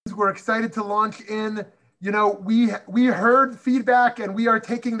We're excited to launch in. We heard feedback and we are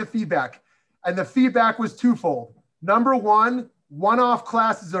taking the feedback. And the feedback was twofold. Number one-off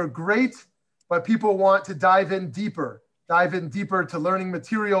classes are great, but people want to dive in deeper to learning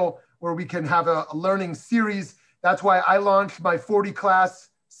material where we can have a learning series. That's why I launched my 40 class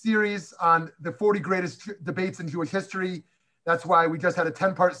series on the 40 greatest debates in Jewish history. That's why we just had a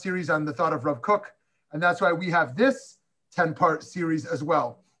 10-part series on the thought of Rav Kook. And that's why we have this 10-part series as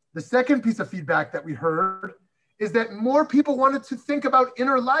well. The second piece of feedback that we heard is that more people wanted to think about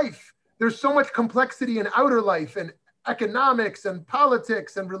inner life. There's so much complexity in outer life and economics and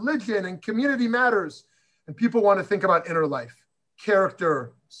politics and religion and community matters. And people want to think about inner life,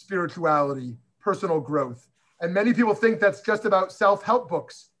 character, spirituality, personal growth. And many people think that's just about self-help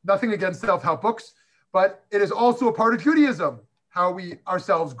books. Nothing against self-help books, but it is also a part of Judaism, how we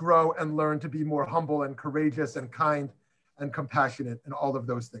ourselves grow and learn to be more humble and courageous and kind and compassionate and all of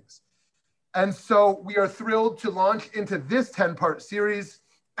those things. And so we are thrilled to launch into this 10-part series.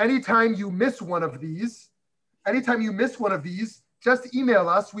 Anytime you miss one of these, just email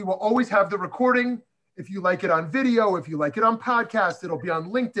us. We will always have the recording. If you like it on video, if you like it on podcast, it'll be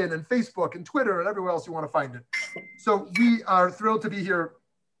on LinkedIn and Facebook and Twitter and everywhere else you want to find it. So we are thrilled to be here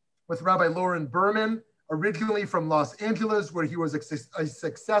with Rabbi Loren Berman, originally from Los Angeles, where he was a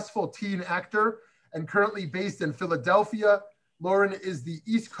successful teen actor and currently based in Philadelphia. Loren is the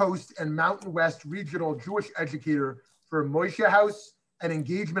East Coast and Mountain West Regional Jewish Educator for Moshe House and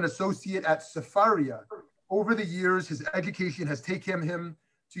Engagement Associate at Sefaria. Over the years, his education has taken him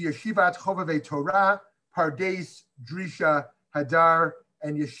to Yeshivat Chovevei Torah, Pardes, Drisha, Hadar,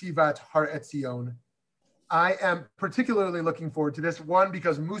 and Yeshivat Har Etzion. I am particularly looking forward to this one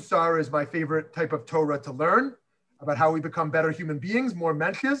because Musar is my favorite type of Torah to learn about how we become better human beings, more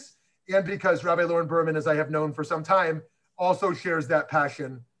mensches, and because Rabbi Loren Berman, as I have known for some time, also shares that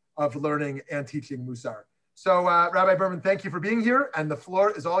passion of learning and teaching Musar. So Rabbi Berman, thank you for being here, and the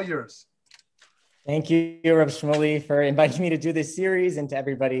floor is all yours. Thank you, Rav Shmuley, for inviting me to do this series, and to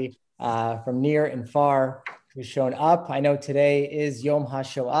everybody from near and far who's shown up. I know today is Yom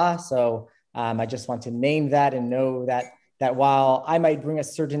HaShoah, so I just want to name that and know that while I might bring a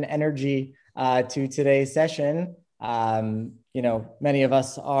certain energy to today's session, many of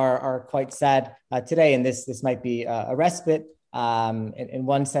us are quite sad today, and this might be a respite in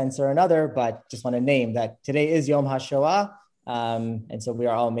one sense or another, but just want to name that today is Yom HaShoah, and so we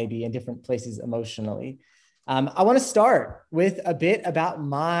are all maybe in different places emotionally. I want to start with a bit about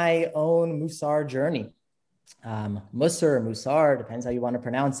my own Musar journey. Musar, depends how you want to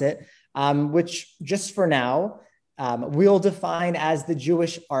pronounce it, which just for now, we'll define as the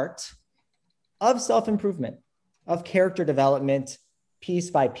Jewish art of self-improvement, of character development, piece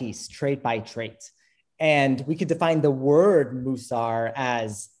by piece, trait by trait. And we could define the word Musar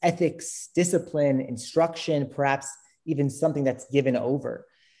as ethics, discipline, instruction, perhaps even something that's given over.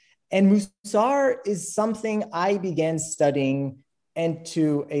 And Musar is something I began studying, and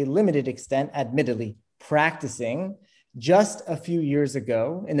to a limited extent, admittedly, practicing just a few years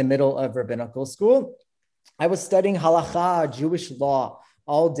ago in the middle of rabbinical school. I was studying halakha, Jewish law,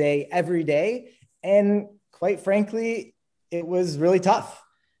 all day, every day. And quite frankly, it was really tough.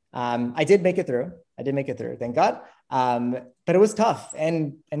 I did make it through, thank God. But it was tough.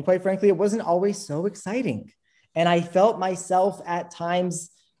 And quite frankly, it wasn't always so exciting. And I felt myself at times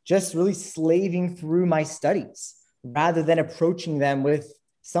just really slaving through my studies rather than approaching them with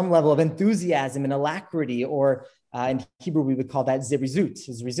some level of enthusiasm and alacrity, or in Hebrew, we would call that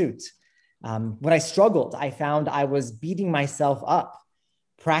zirizut. When I struggled, I found I was beating myself up,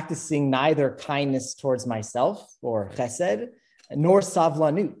 practicing neither kindness towards myself, or chesed, nor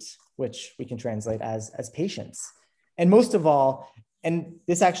savlanut, which we can translate as patience. And most of all, and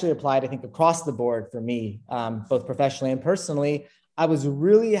this actually applied, I think, across the board for me, both professionally and personally, I was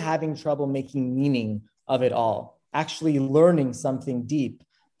really having trouble making meaning of it all, actually learning something deep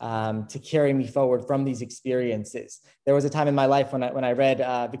to carry me forward from these experiences. There was a time in my life when I read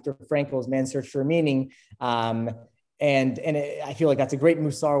Viktor Frankl's Man's Search for Meaning, and I feel like that's a great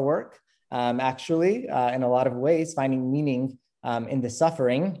Musar work, actually, in a lot of ways, finding meaning in the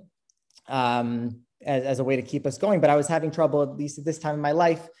suffering as a way to keep us going. But I was having trouble, at least at this time in my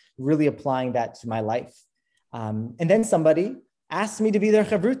life, really applying that to my life. And then somebody asked me to be their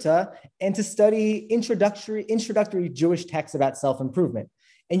chavruta and to study introductory Jewish texts about self-improvement.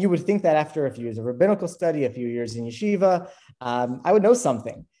 And you would think that after a few years of rabbinical study, a few years in yeshiva, I would know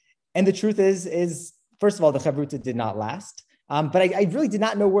something. And the truth is first of all, the chavruta did not last, but I really did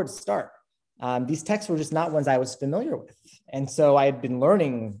not know where to start. These texts were just not ones I was familiar with. And so I had been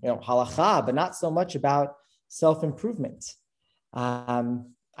learning, halakha, but not so much about self-improvement.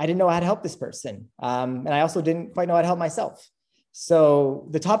 I I didn't know how to help this person. And I also didn't quite know how to help myself. So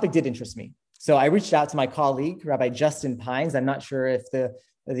the topic did interest me. So I reached out to my colleague, Rabbi Justin Pines. I'm not sure if the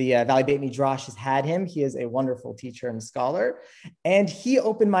Valley Beit Midrash has had him. He is a wonderful teacher and scholar. And he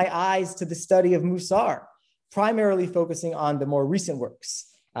opened my eyes to the study of Musar, primarily focusing on the more recent works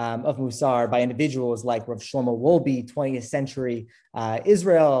of Musar by individuals like Rav Shlomo Wolbe, 20th century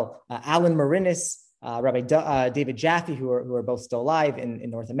Israel, Alan Marinis, Rabbi David Jaffe, who are both still alive in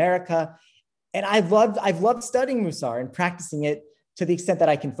North America. And I've loved studying Musar and practicing it to the extent that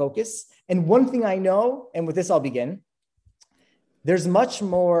I can focus. And one thing I know, and with this I'll begin, there's much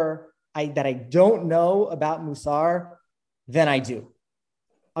more that I don't know about Musar than I do.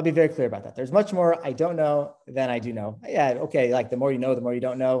 I'll be very clear about that. There's much more I don't know than I do know. Yeah, okay, like the more you know, the more you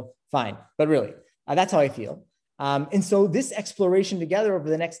don't know, fine. But really, that's how I feel. And so this exploration together over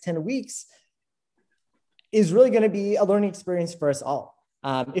the next 10 weeks is really going to be a learning experience for us all.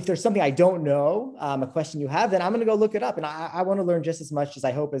 If there's something I don't know, a question you have, then I'm going to go look it up. And I want to learn just as much as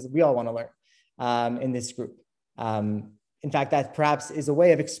I hope as we all want to learn in this group. In fact, that perhaps is a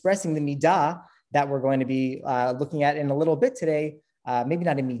way of expressing the midah that we're going to be looking at in a little bit today. Maybe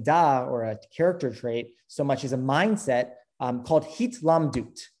not a midah or a character trait so much as a mindset called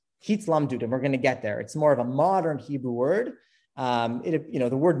hitlamdut. Hitlamdut, and we're going to get there. It's more of a modern Hebrew word. The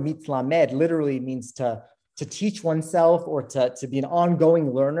word mitlamed literally means to teach oneself or to be an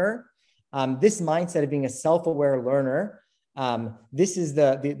ongoing learner. This mindset of being a self-aware learner, this is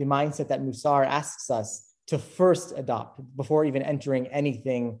the mindset that Musar asks us to first adopt before even entering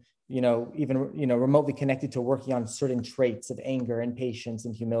anything, remotely connected to working on certain traits of anger and patience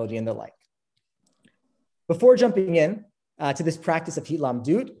and humility and the like. Before jumping in to this practice of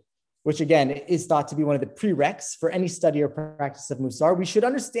hitlamdut, which again is thought to be one of the prereqs for any study or practice of Musar, we should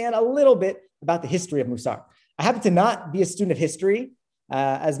understand a little bit about the history of Musar. I happen to not be a student of history.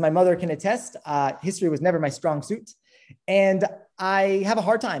 As my mother can attest, history was never my strong suit. And I have a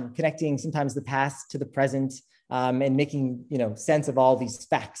hard time connecting sometimes the past to the present and making sense of all these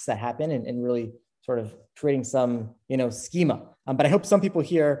facts that happen and really sort of creating some schema. But I hope some people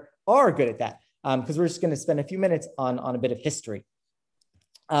here are good at that because we're just going to spend a few minutes on a bit of history.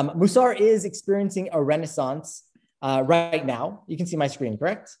 Musar is experiencing a renaissance right now. You can see my screen,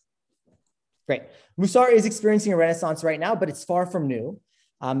 correct? Great. Musar is experiencing a renaissance right now, but it's far from new.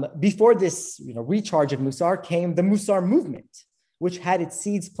 Before this recharge of Musar came the Musar movement, which had its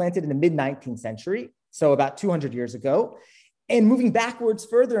seeds planted in the mid-19th century, so about 200 years ago. And moving backwards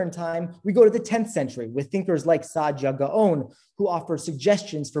further in time, we go to the 10th century with thinkers like Saadia Gaon, who offer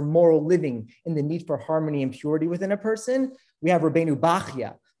suggestions for moral living and the need for harmony and purity within a person. We have Rabbeinu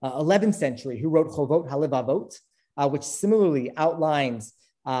Bachya, 11th century, who wrote Chovot HaLevavot, which similarly outlines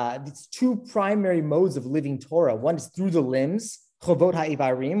these two primary modes of living Torah. One is through the limbs, Chovot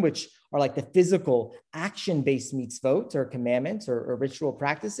HaIvarim, which are like the physical action-based mitzvot or commandments or ritual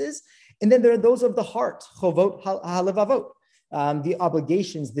practices. And then there are those of the heart, Chovot HaLevavot, the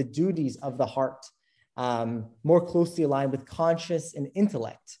obligations, the duties of the heart, more closely aligned with conscience and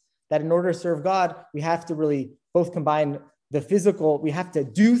intellect. That in order to serve God, we have to really both combine the physical, we have to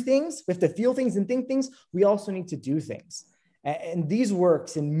do things, we have to feel things and think things. We also need to do things. And these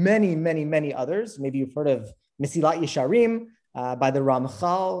works and many, many, many others, maybe you've heard of Mesilat Yesharim by the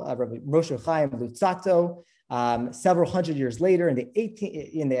Ramchal, Rabbi Moshe Chaim Luzzatto, several hundred years later in the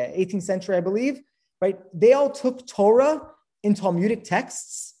 18th century, I believe, right? They all took Torah in Talmudic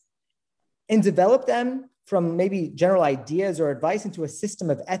texts and developed them from maybe general ideas or advice into a system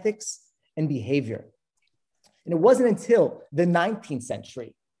of ethics and behavior. And it wasn't until the 19th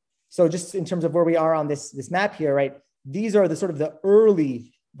century. So just in terms of where we are on this map here, right? These are the sort of the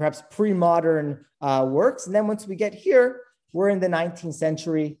early, perhaps pre-modern works. And then once we get here, we're in the 19th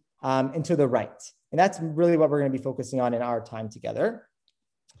century and to the right. And that's really what we're going to be focusing on in our time together.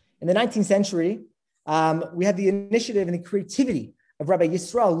 In the 19th century, we have the initiative and the creativity of Rabbi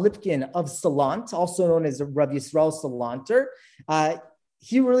Yisrael Lipkin of Salant, also known as Rabbi Yisrael Salanter.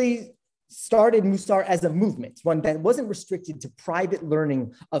 He really started Musar as a movement, one that wasn't restricted to private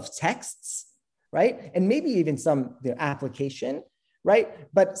learning of texts, right? And maybe even some application, right?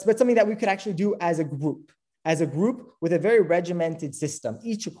 But something that we could actually do as a group with a very regimented system,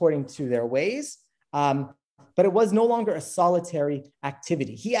 each according to their ways. But it was no longer a solitary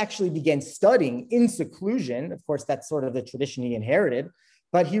activity. He actually began studying in seclusion. Of course, that's sort of the tradition he inherited,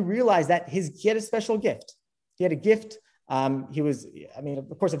 but he realized that he had a special gift. He had a gift. He was,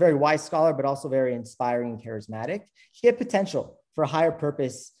 of course, a very wise scholar, but also very inspiring and charismatic. He had potential for a higher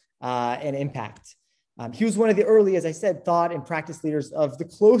purpose and impact. He was one of the early, as I said, thought and practice leaders of the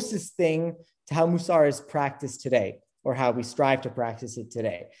closest thing to how Musar is practiced today. or how we strive to practice it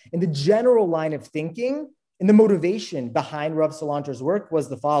today. And the general line of thinking and the motivation behind Rav Salanter's work was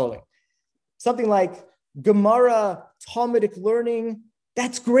the following. Something like Gemara, Talmudic learning,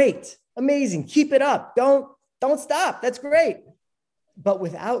 that's great, amazing, keep it up, don't stop, that's great. But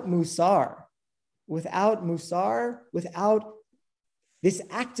without Musar, without this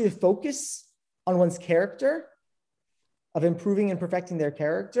active focus on one's character, of improving and perfecting their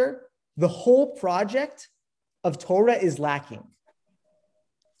character, the whole project of Torah is lacking.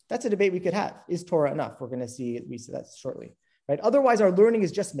 That's a debate we could have. Is Torah enough? We see that shortly, right? Otherwise, our learning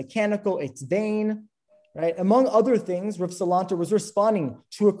is just mechanical, it's vain, right? Among other things, Rav Salanter was responding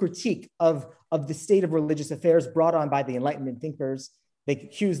to a critique of the state of religious affairs brought on by the Enlightenment thinkers. They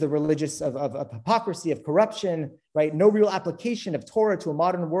accuse the religious of hypocrisy, of corruption, right? No real application of Torah to a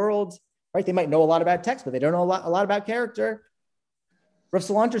modern world, right? They might know a lot about text, but they don't know a lot about character. Rav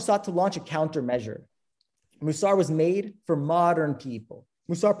Salanter sought to launch a countermeasure. Musar was made for modern people.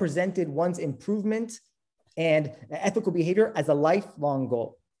 Musar presented one's improvement and ethical behavior as a lifelong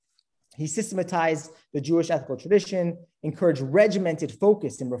goal. He systematized the Jewish ethical tradition, encouraged regimented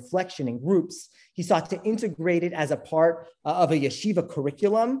focus and reflection in groups. He sought to integrate it as a part of a yeshiva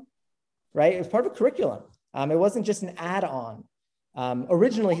curriculum, right? It was part of a curriculum. It wasn't just an add-on.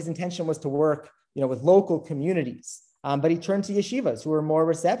 Originally, his intention was to work, with local communities, but he turned to yeshivas who were more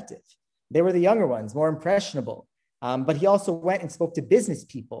receptive. They were the younger ones, more impressionable. But he also went and spoke to business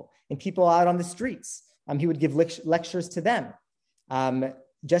people and people out on the streets. He would give lectures to them.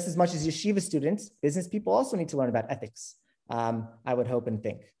 Just as much as yeshiva students, business people also need to learn about ethics, I would hope and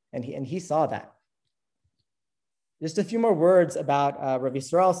think. And he saw that. Just a few more words about Rav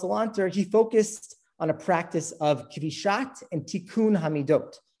Yisrael Salanter. He focused on a practice of kvishat and tikkun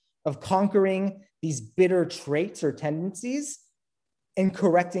hamidot, of conquering these bitter traits or tendencies and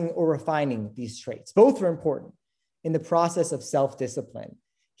correcting or refining these traits. Both are important in the process of self-discipline.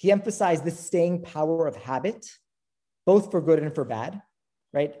 He emphasized the staying power of habit, both for good and for bad,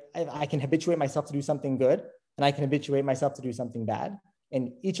 right? I can habituate myself to do something good, and I can habituate myself to do something bad.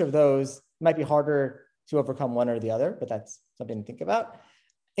 And each of those might be harder to overcome one or the other, but that's something to think about.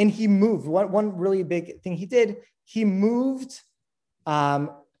 And he moved, one really big thing he did, he moved,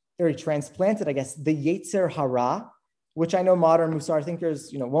 or he transplanted, I guess, the Yetzer Hara, which I know modern Musar thinkers,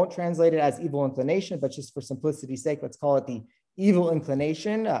 won't translate it as evil inclination, but just for simplicity's sake, let's call it the evil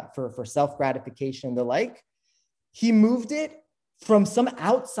inclination for self-gratification and the like. He moved it from some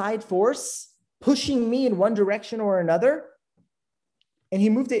outside force pushing me in one direction or another, and he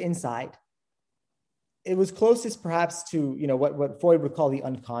moved it inside. It was closest perhaps to what Freud would call the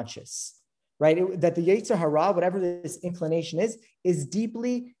unconscious, right? That the Yetzer Hara, whatever this inclination is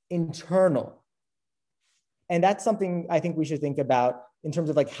deeply internal. And that's something I think we should think about in terms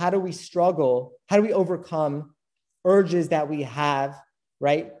of how do we struggle, how do we overcome urges that we have,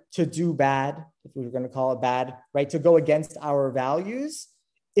 right, to do bad, if we were going to call it bad, right, to go against our values.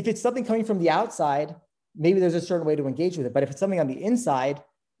 If it's something coming from the outside, maybe there's a certain way to engage with it. But if it's something on the inside,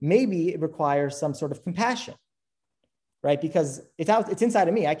 maybe it requires some sort of compassion, right? Because it's inside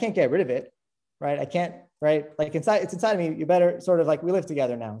of me. I can't get rid of it, right? I can't, right? It's inside of me. You better sort of we live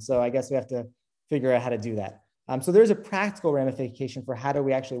together now. So I guess we have to figure out how to do that. So there's a practical ramification for how do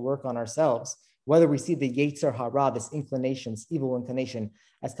we actually work on ourselves, whether we see the Yetzer Hara, this inclination, this evil inclination,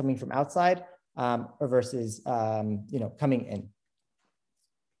 as coming from outside or versus, coming in.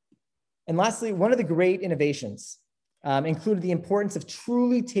 And lastly, one of the great innovations included the importance of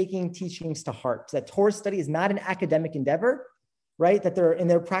truly taking teachings to heart, that Torah study is not an academic endeavor, right? That there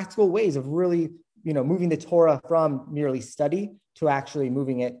are practical ways of really, moving the Torah from merely study to actually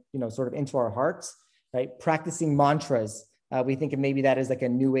moving it, sort of into our hearts, right? Practicing mantras. We think of maybe that as a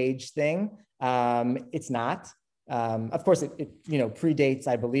new age thing. It's not. Of course, it predates,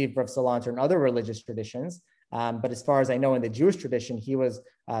 I believe, Rav Salanter and other religious traditions. But as far as I know, in the Jewish tradition, he was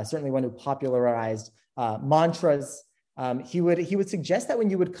certainly one who popularized mantras. He would suggest that when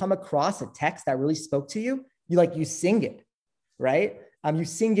you would come across a text that really spoke to you, you sing it, right? You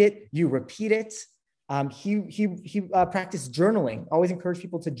sing it, you repeat it. He practiced journaling, always encouraged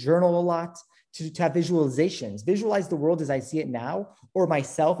people to journal a lot, to have visualizations, visualize the world as I see it now, or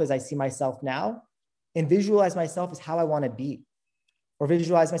myself as I see myself now, and visualize myself as how I want to be, or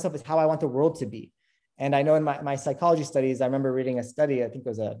visualize myself as how I want the world to be. And I know in my psychology studies, I remember reading a study, I think it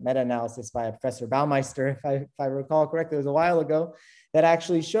was a meta-analysis by Professor Baumeister, if I recall correctly, it was a while ago, that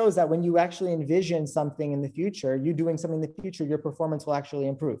actually shows that when you actually envision something in the future, you doing something in the future, your performance will actually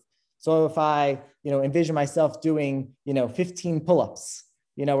improve. So if I, envision myself doing, 15 pull-ups,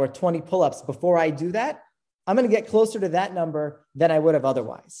 or 20 pull-ups before I do that, I'm going to get closer to that number than I would have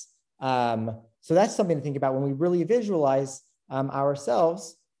otherwise. So that's something to think about when we really visualize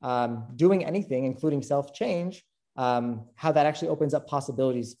ourselves doing anything, including self-change, how that actually opens up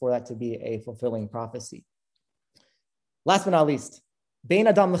possibilities for that to be a fulfilling prophecy. Last but not least, Bein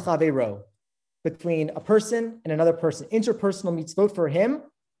Adam L'Chaveiro, between a person and another person, interpersonal mitzvot for him,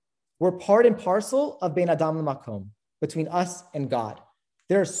 we're part and parcel of Bein Adam L'Makom, between us and God.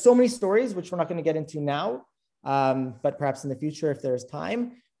 There are so many stories, which we're not going to get into now, but perhaps in the future, if there's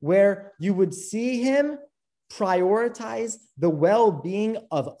time, where you would see him prioritize the well-being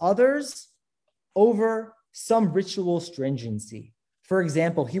of others over some ritual stringency. For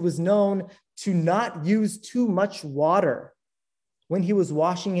example, he was known to not use too much water. When he was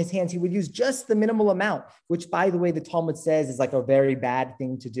washing his hands, he would use just the minimal amount, which, by the way, the Talmud says is like a very bad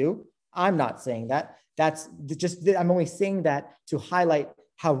thing to do. I'm not saying that. I'm only saying that to highlight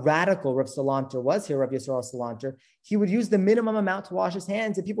how radical Rav Salanter was here, Rav Yisrael Salanter. He would use the minimum amount to wash his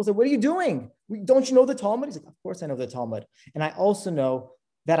hands. And people said, what are you doing? Don't you know the Talmud? He's like, of course I know the Talmud. And I also know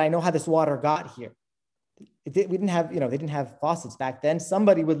that I know how this water got here. They didn't have faucets back then.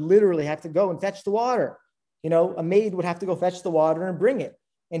 Somebody would literally have to go and fetch the water. A maid would have to go fetch the water and bring it.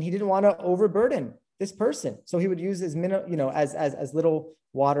 And he didn't want to overburden this person. So he would use as little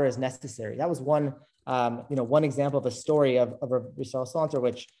water as necessary. That was one example of a story of Yisrael Salanter,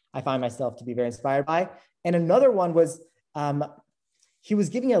 which I find myself to be very inspired by. And another one was he was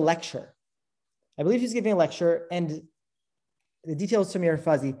giving a lecture. I believe he was giving a lecture, and the details to me are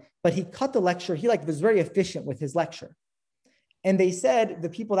fuzzy, but he cut the lecture. He was very efficient with his lecture. And they said, the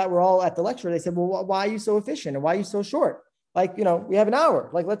people that were all at the lecture, they said, well, why are you so efficient? And why are you so short? We have an hour.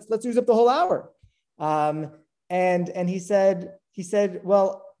 Let's use up the whole hour. And he said,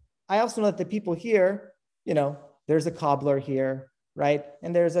 well, I also know that the people here, there's a cobbler here, right?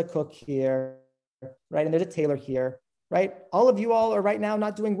 And there's a cook here, right? And there's a tailor here, right? All of you all are right now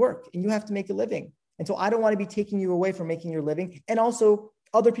not doing work, and you have to make a living. And so I don't want to be taking you away from making your living. And also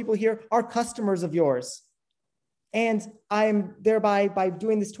other people here are customers of yours. And I'm thereby, by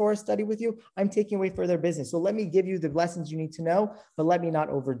doing this Torah study with you, I'm taking away for their business. So let me give you the lessons you need to know, but let me not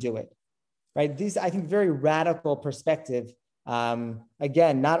overdo it, right? These, I think, very radical perspective.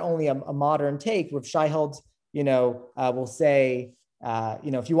 Again, not only a modern take. Rav Shai-Held, will say,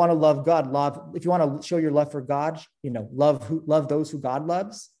 if you want to love God, if you want to show your love for God, love those who God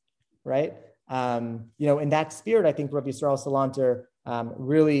loves, right? In that spirit, I think Rav Yisrael Salanter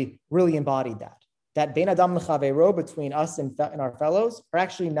really, really embodied that. That Bein Adam L'Chaveiro, between us and our fellows, are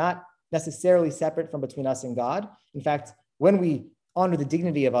actually not necessarily separate from between us and God. In fact, when we honor the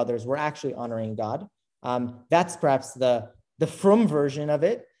dignity of others, we're actually honoring God. That's perhaps the frum version of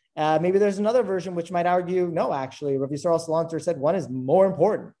it. Maybe there's another version which might argue, no, actually, Rav Yisrael Salanter said one is more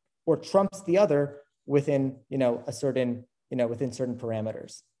important or trumps the other within, within certain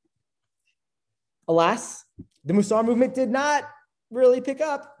parameters. Alas, the Musar movement did not really pick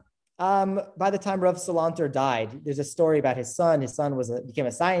up. By the time Rav Salanter died, there's a story about his son. His son became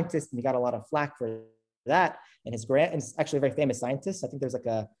a scientist, and he got a lot of flack for that. And it's actually a very famous scientist. I think there's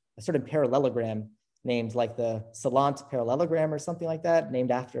a certain parallelogram named like the Salant parallelogram or something like that,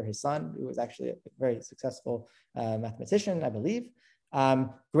 named after his son, who was actually a very successful mathematician, I believe.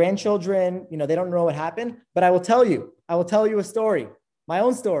 Grandchildren, they don't know what happened, but I will tell you a story, my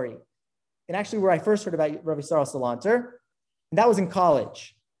own story. And actually where I first heard about Rav Yisrael Salanter, and that was in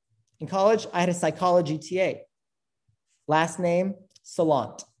college. In college, I had a psychology TA, last name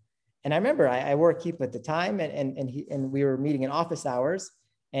Salant. And I remember I wore a kippah at the time, and we were meeting in office hours.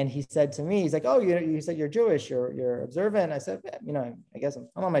 And he said to me, he's like, oh, you said you're Jewish, you're observant. I said, I guess I'm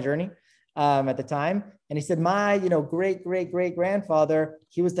on my journey at the time. And he said, my, great grandfather,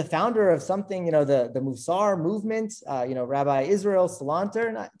 he was the founder of something, the Musar movement, Rabbi Israel Salanter.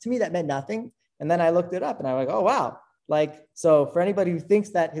 And to me, that meant nothing. And then I looked it up, and I was like, oh, wow. So for anybody who thinks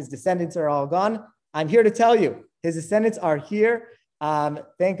that his descendants are all gone, I'm here to tell you, his descendants are here.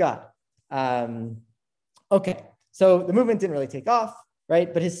 Thank God. Okay. So the movement didn't really take off,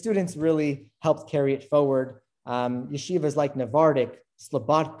 right? But his students really helped carry it forward. Yeshivas like Navardik,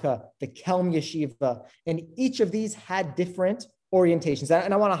 Slobodka, the Kelm Yeshiva, and each of these had different orientations.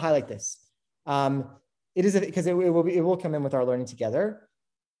 And I want to highlight this. It is because it will come in with our learning together.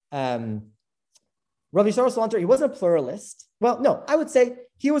 Rav Yisrael Salanter, he wasn't a pluralist. Well, no, I would say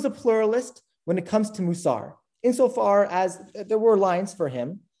he was a pluralist when it comes to Musar, insofar as there were lines for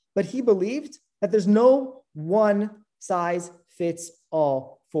him, but he believed that there's no one size fits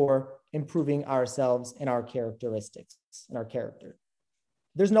all for improving ourselves and our characteristics and our character.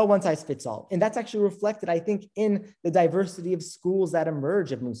 There's no one size fits all. And that's actually reflected, I think, in the diversity of schools that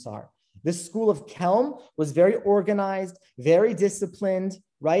emerge of Musar. This school of Kelm was very organized, very disciplined,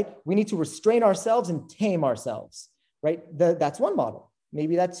 right? We need to restrain ourselves and tame ourselves, right? That's one model.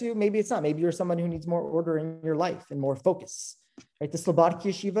 Maybe that's you, maybe it's not. Maybe you're someone who needs more order in your life and more focus, right? The Slobodki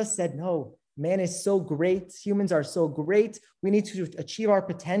Yeshiva said, no, man is so great. Humans are so great. We need to achieve our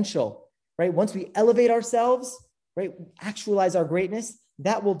potential, right? Once we elevate ourselves, right, actualize our greatness,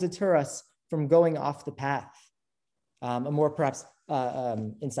 that will deter us from going off the path. A more perhaps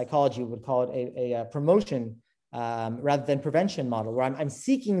in psychology, we would call it a promotion rather than prevention model, where I'm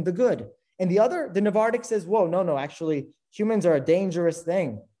seeking the good. And the Navardic says, whoa, no, actually, humans are a dangerous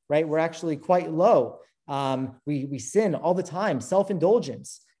thing, right? We're actually quite low. We sin all the time,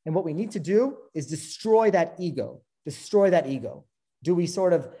 self-indulgence. And what we need to do is destroy that ego. Do we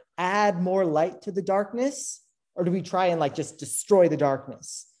sort of add more light to the darkness, or do we try and just destroy the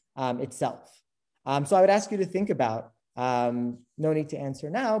darkness itself? So I would ask you to think about, no need to answer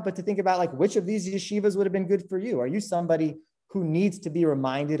now, but to think about which of these yeshivas would have been good for you. Are you somebody who needs to be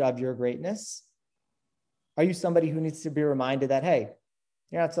reminded of your greatness? Are you somebody who needs to be reminded that, hey,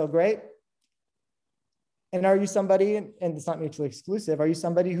 you're not so great? And are you somebody, and it's not mutually exclusive, are you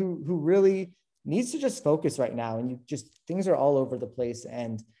somebody who really needs to just focus right now, and things are all over the place,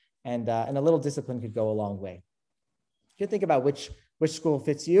 and a little discipline could go a long way? You can think about which school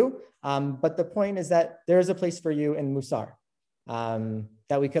fits you, but the point is that there is a place for you in Musar,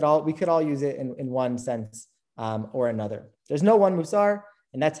 that we could all use it in one sense or another. There's no one Musar,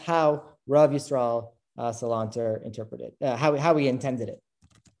 and that's how Rav Yisrael Salanter interpreted, how he intended it.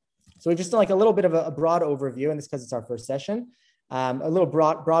 So we've just done a little bit of a broad overview, and this because it's our first session, a little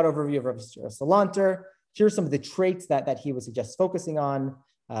broad overview of Rav Yisrael Salanter. Here are some of the traits that he would suggest focusing on: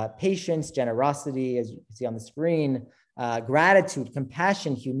 patience, generosity, as you can see on the screen, gratitude,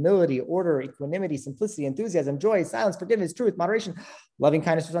 compassion, humility, order, equanimity, simplicity, enthusiasm, joy, silence, forgiveness, truth, moderation, loving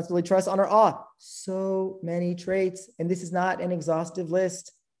kindness, responsibility, trust, honor, awe. So many traits, and this is not an exhaustive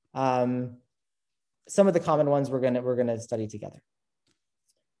list. Some of the common ones we're gonna study together.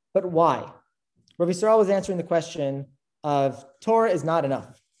 But why? Rav Yisrael was answering the question of Torah is not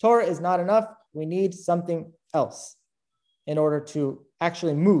enough. Torah is not enough. We need something else in order to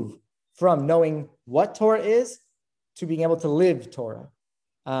actually move from knowing what Torah is to being able to live Torah,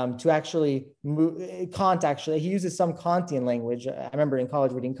 to actually move. Kant, actually, he uses some Kantian language. I remember in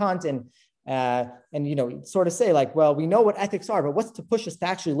college reading Kant, and sort of say well, we know what ethics are, but what's to push us to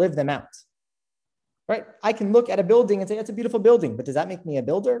actually live them out? Right? I can look at a building and say, it's a beautiful building, but does that make me a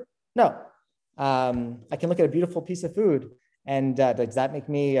builder? No. I can look at a beautiful piece of food, and does that make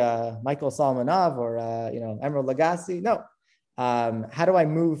me Michael Solomonov or Emerald Lagasse? No. How do I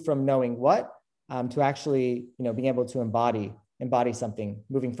move from knowing what to actually being able to embody something,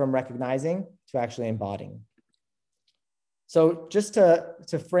 moving from recognizing to actually embodying? So just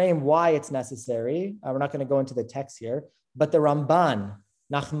to frame why it's necessary, we're not going to go into the text here, but the Ramban,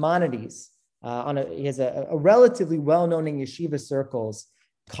 Nachmanides, he has a relatively well-known in yeshiva circles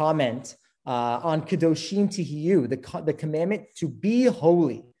comment on Kedoshim Tihiyu, the commandment to be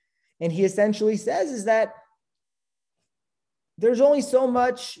holy. And he essentially says is that there's only so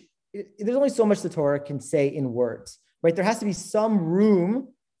much the Torah can say in words, right? There has to be some room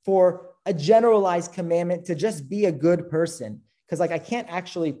for a generalized commandment to just be a good person. Because I can't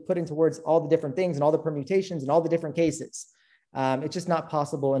actually put into words all the different things and all the permutations and all the different cases. It's just not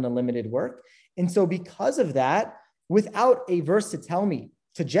possible in a limited work. And so because of that, without a verse to tell me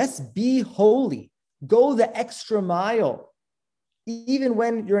to just be holy, go the extra mile, even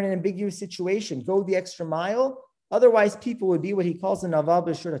when you're in an ambiguous situation, go the extra mile. Otherwise, people would be what he calls an aval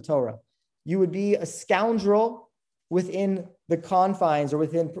b'shur Torah. You would be a scoundrel within the confines or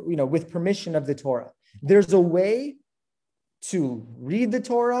within, with permission of the Torah. There's a way to read the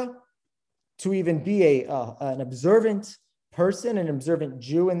Torah, to even be an observant person, an observant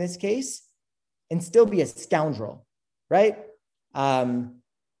Jew in this case, and still be a scoundrel, right? You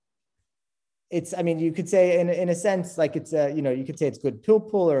could say in a sense, you could say it's good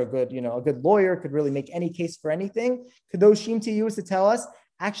pilpul or a good lawyer could really make any case for anything. Kedoshim Tihiyu is to tell us,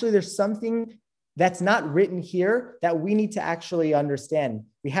 actually, there's something that's not written here that we need to actually understand.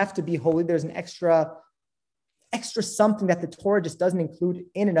 We have to be holy. There's an extra something that the Torah just doesn't include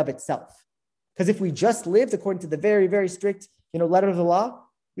in and of itself. Because if we just lived according to the very, very strict, letter of the law,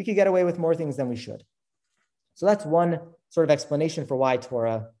 we could get away with more things than we should. So that's one sort of explanation for why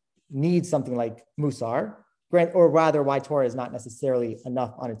Torah needs something like Musar, or rather why Torah is not necessarily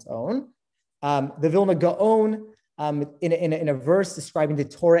enough on its own. The Vilna Gaon, in a verse describing the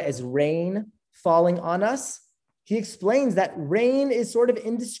Torah as rain falling on us, he explains that rain is sort of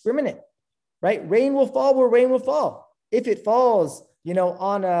indiscriminate, right? Rain will fall where rain will fall. If it falls,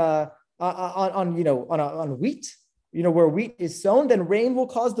 on wheat, where wheat is sown, then rain will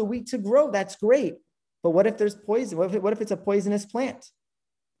cause the wheat to grow. That's great. But what if there's poison? What if it's a poisonous plant?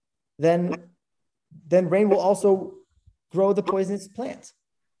 Then rain will also grow the poisonous plant.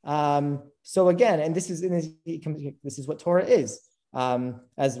 So again, and this is what Torah is.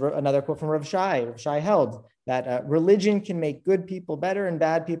 As another quote from Rav Shai held that religion can make good people better and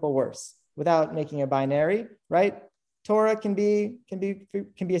bad people worse without making a binary, right? Torah can be a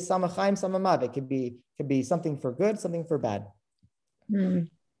samachayim, samamav. It could be something for good, something for bad. And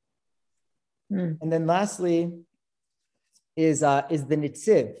then lastly is the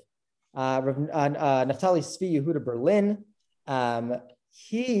Nitziv, Naftali Tzvi Yehuda Berlin.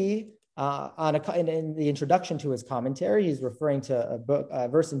 He in the introduction to his commentary, he's referring to a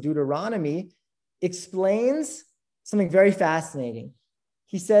verse in Deuteronomy, explains something very fascinating.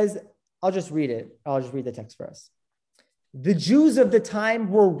 He says, I'll just read it. I'll just read the text for us. The Jews of the time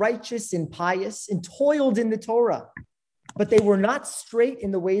were righteous and pious and toiled in the Torah, but they were not straight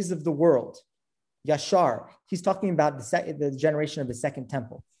in the ways of the world. Yashar. He's talking about the generation of the Second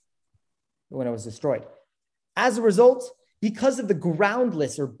Temple when it was destroyed. As a result, because of the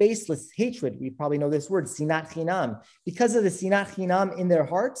groundless or baseless hatred, we probably know this word, sinat chinam, because of the sinat chinam in their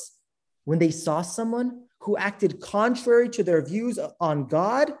hearts, when they saw someone who acted contrary to their views on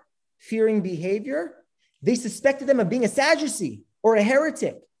God, fearing behavior, they suspected them of being a Sadducee or a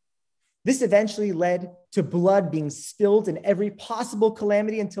heretic. This eventually led to blood being spilled in every possible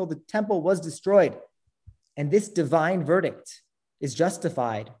calamity until the temple was destroyed. And this divine verdict is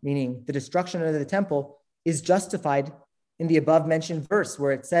justified, meaning the destruction of the temple is justified in the above mentioned verse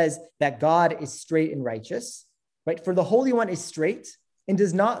where it says that God is straight and righteous, right? For the Holy One is straight and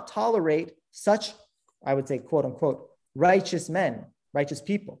does not tolerate such, I would say, quote unquote, righteous men, righteous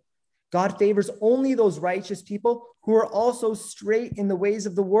people. God favors only those righteous people who are also straight in the ways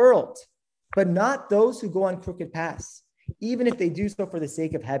of the world, but not those who go on crooked paths, even if they do so for the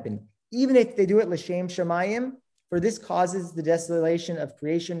sake of heaven, even if they do it l'shem shamayim, for this causes the desolation of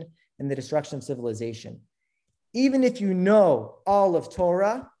creation and the destruction of civilization. Even if you know all of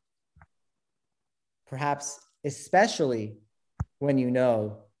Torah, perhaps especially when you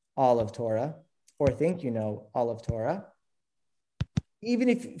know all of Torah or think you know all of Torah, even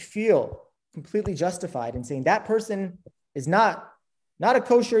if you feel completely justified in saying that person is not a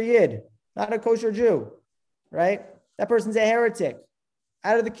kosher Yid, not a kosher Jew, right? That person's a heretic,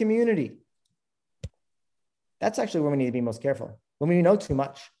 out of the community. That's actually when we need to be most careful, when we know too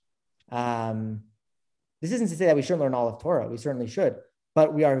much. This isn't to say that we shouldn't learn all of Torah. We certainly should.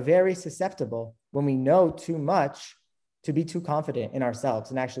 But we are very susceptible when we know too much to be too confident in ourselves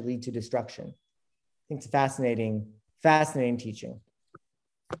and actually lead to destruction. I think it's a fascinating teaching.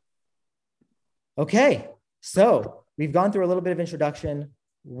 Okay, so we've gone through a little bit of introduction.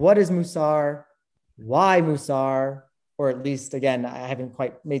 What is Musar? Why Musar? Or at least, again, I haven't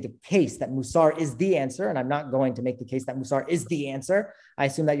quite made the case that Musar is the answer, and I'm not going to make the case that Musar is the answer. I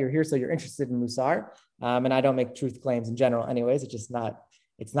assume that you're here, so you're interested in Musar, and I don't make truth claims in general anyways. It's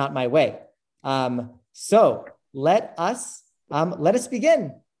not my way. So let us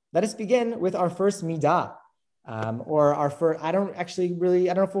begin. Let us begin with our first midah, or our first, I don't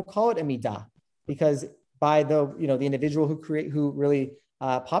know if we'll call it a midah, because by the individual who really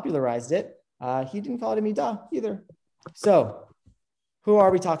popularized it, he didn't call it a midah either. So who are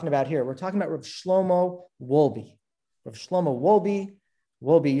we talking about here? We're talking about Rav Shlomo Wolbe. Rav Shlomo Wolbe.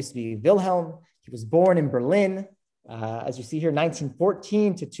 Wolbe used to be Wilhelm. He was born in Berlin. As you see here,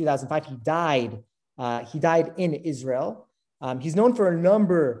 1914 to 2005, he died. He died in Israel. He's known for a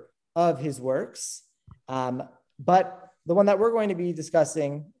number of his works, but the one that we're going to be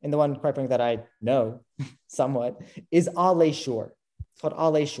discussing, and the one, quite frankly, that I know somewhat, is Alei Shur. It's called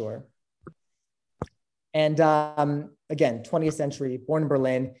Alei Shur. And again, 20th century, born in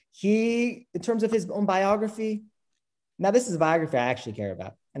Berlin. He, in terms of his own biography, now this is a biography I actually care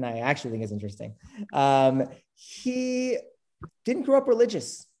about, and I actually think is interesting. He didn't grow up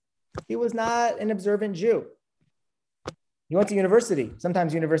religious. He was not an observant Jew. He went to university.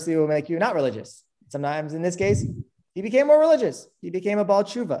 Sometimes university will make you not religious. Sometimes, in this case, he became more religious. He became a Baal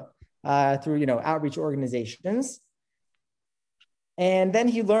Tshuva through outreach organizations. And then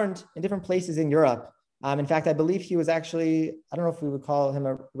he learned in different places in Europe. In fact, I believe he was actually, I don't know if we would call him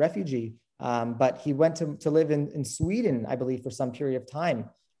a refugee, but he went to live in Sweden, I believe, for some period of time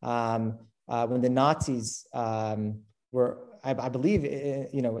when the Nazis were, I believe,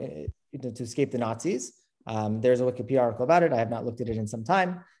 to escape the Nazis. There's a Wikipedia article about it. I have not looked at it in some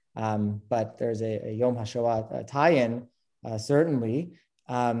time, but there's a Yom HaShoah tie-in, certainly.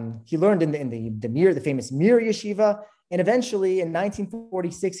 He learned in the famous Mir Yeshiva. And eventually in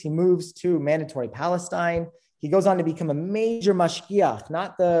 1946, he moves to Mandatory Palestine. He goes on to become a major mashgiach,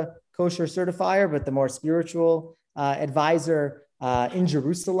 not the kosher certifier, but the more spiritual advisor in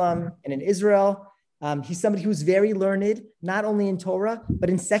Jerusalem and in Israel. He's somebody who's very learned, not only in Torah, but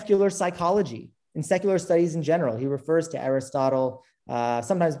in secular psychology, in secular studies in general. He refers to Aristotle.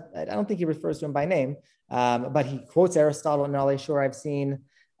 Sometimes, I don't think he refers to him by name, but he quotes Aristotle in Nalei Shor I've seen.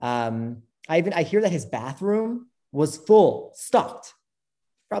 I hear that his bathroom was full, stocked,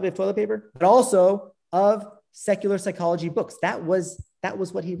 probably of toilet paper, but also of secular psychology books. That was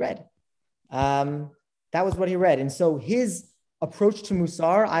what he read. That was what he read. And so his approach to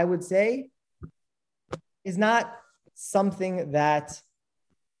Musar, I would say, is not something that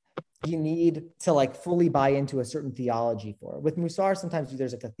you need to like fully buy into a certain theology for. With Musar, sometimes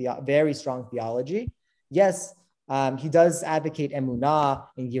there's like a very strong theology. Yes, he does advocate emunah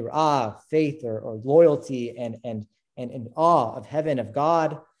and yirah, faith or loyalty and awe of heaven, of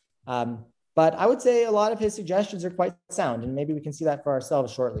God. But I would say a lot of his suggestions are quite sound, and maybe we can see that for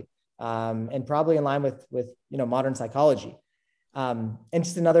ourselves shortly, and probably in line with modern psychology. And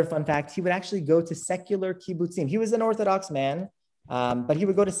just another fun fact, he would actually go to secular kibbutzim. He was an Orthodox man, but he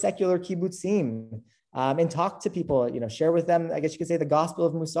would go to secular kibbutzim and talk to people, share with them, I guess you could say, the gospel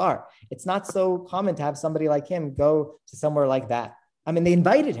of Musar. It's not so common to have somebody like him go to somewhere like that. I mean, they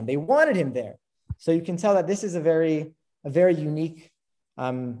invited him, they wanted him there. So you can tell that this is a very unique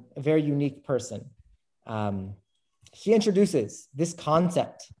person. He introduces this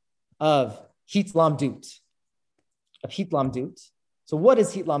concept of hitlamdut. So what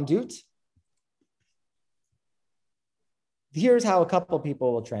is hitlamdut? Here's how a couple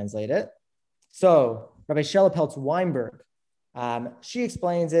people will translate it. So Rabbi Shela Peltz Weinberg, she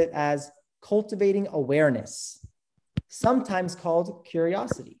explains it as cultivating awareness, sometimes called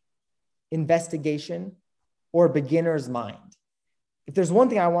curiosity, investigation, or beginner's mind. If there's one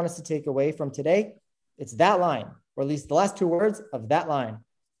thing I want us to take away from today, it's that line, or at least the last two words of that line,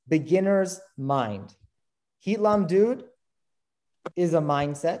 beginner's mind. Hitlamdut is a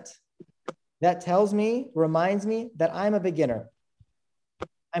mindset that reminds me that I'm a beginner.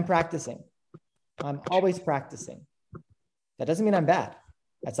 I'm practicing. I'm always practicing. That doesn't mean I'm bad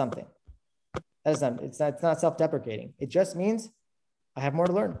at something. It's not self-deprecating. It just means I have more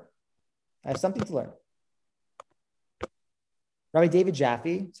to learn. I have something to learn. Rabbi David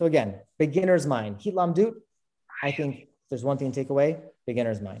Jaffe. So again, beginner's mind. Hitlamdut, I think if there's one thing to take away,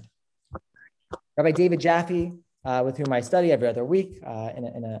 beginner's mind. Rabbi David Jaffe, with whom I study every other week in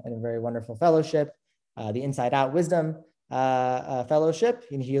a very wonderful fellowship, the Inside Out Wisdom Fellowship.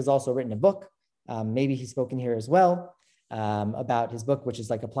 And he has also written a book. Maybe he's spoken here as well about his book, which is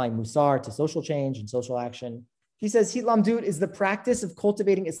like applying Musar to social change and social action. He says, Hitlamdut is the practice of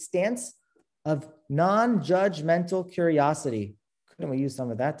cultivating a stance of non-judgmental curiosity. Couldn't we use some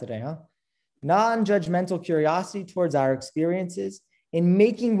of that today, huh? Non-judgmental curiosity towards our experiences in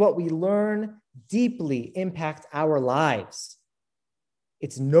making what we learn deeply impact our lives.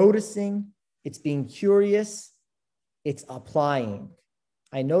 It's noticing, it's being curious, it's applying.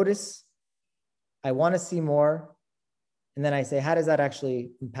 I notice, I want to see more, and then I say, how does that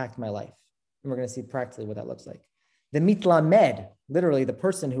actually impact my life? And we're going to see practically what that looks like. The mitlamed, literally the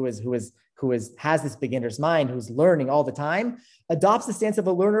person who has this beginner's mind, who's learning all the time, adopts the stance of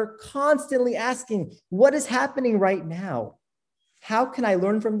a learner, constantly asking, what is happening right now? How can I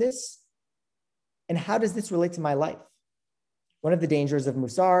learn from this? And how does this relate to my life? One of the dangers of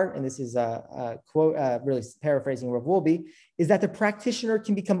Musar, and this is a quote, really paraphrasing Rav Wolbe, is that the practitioner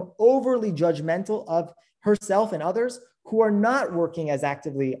can become overly judgmental of herself and others who are not working as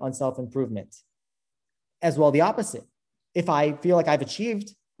actively on self-improvement. As well, the opposite. If I feel like I've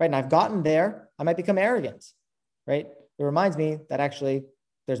achieved, right, and I've gotten there, I might become arrogant, right? It reminds me that actually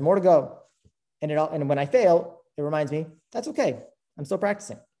there's more to go. And when I fail, it reminds me, that's okay. I'm still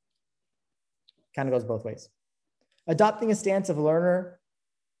practicing. Kind of goes both ways. Adopting a stance of a learner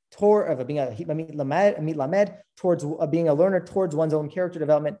of being a mitlamed towards being a learner towards one's own character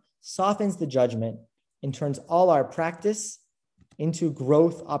development softens the judgment and turns all our practice into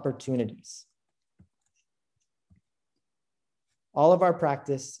growth opportunities. All of our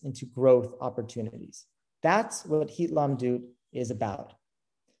practice into growth opportunities. That's what Hitlamdut is about.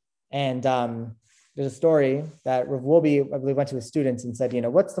 And there's a story that Rav Wolbe, I believe, went to his students and said,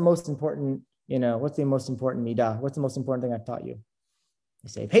 what's the most important midah? What's the most important thing I've taught you? They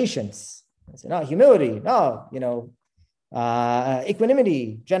say, patience. I say, no, humility. No,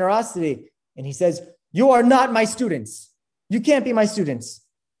 equanimity, generosity. And he says, you are not my students. You can't be my students.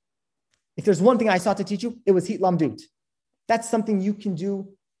 If there's one thing I sought to teach you, it was Hitlamdut. That's something you can do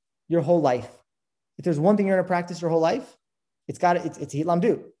your whole life. If there's one thing you're going to practice your whole life, it's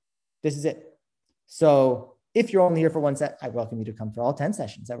Hitlamdut. This is it. So If you're only here for one set, I welcome you to come for all 10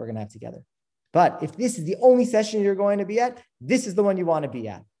 sessions that we're going to have together. But if this is the only session you're going to be at, this is the one you want to be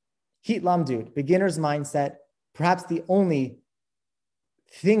at. Hit Lamdut, beginner's mindset, perhaps the only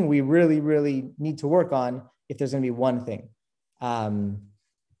thing we really, really need to work on if there's going to be one thing.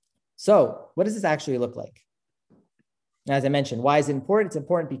 So what does this actually look like? As I mentioned, why is it important? It's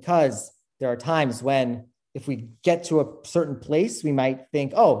important because there are times when if we get to a certain place, we might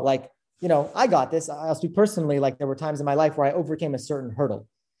think, oh, like, I got this. I'll speak personally. Like there were times in my life where I overcame a certain hurdle.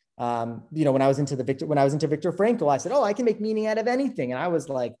 When I was into Viktor Frankl, I said, oh, I can make meaning out of anything. And I was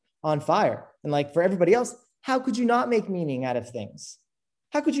like on fire. And like for everybody else, how could you not make meaning out of things?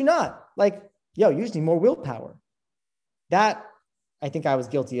 How could you not? Like, you just need more willpower. That I think I was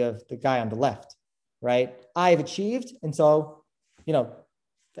guilty of the guy on the left, right? I've achieved. And so,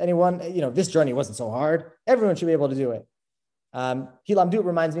 anyone, this journey wasn't so hard. Everyone should be able to do it. Hit Lamdut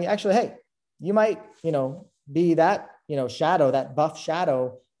reminds me, actually, hey, you might, be that, shadow, that buff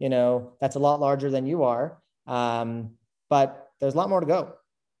shadow, that's a lot larger than you are. But there's a lot more to go.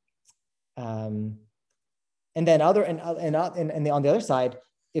 And then on the other side,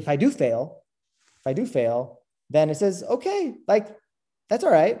 if I do fail, then it says, okay, like, that's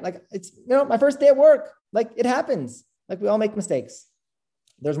all right. Like it's, my first day at work, like it happens. Like we all make mistakes.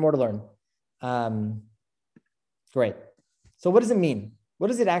 There's more to learn. Great. So what does it mean? What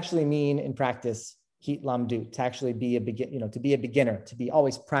does it actually mean in practice, Hit Lamdut, to actually be a beginner, to be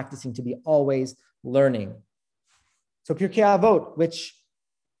always practicing, to be always learning? So Pirkei Avot, which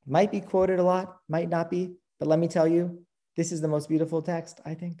might be quoted a lot, might not be, but let me tell you, this is the most beautiful text,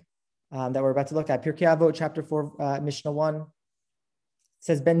 I think, that we're about to look at. Pirkei Avot, chapter 4, Mishnah 1. It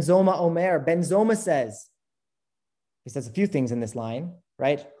says, Ben Zoma Omer, Ben Zoma says, he says a few things in this line,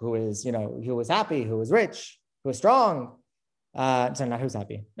 right? Who is happy, who is rich, who is strong. Sorry, not who's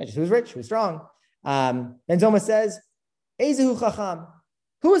happy, just who's rich, who's strong. Ben Zoma says, Ezehu Chacham.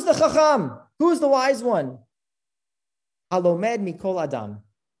 Who is the Chacham? Who is the wise one? Halomed Mikol Adam,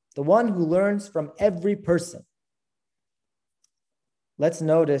 the one who learns from every person. Let's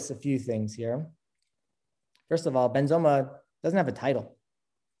notice a few things here. First of all, Ben Zoma doesn't have a title.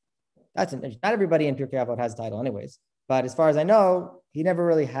 Not everybody in Pirkei Avot has a title anyways. But as far as I know, he never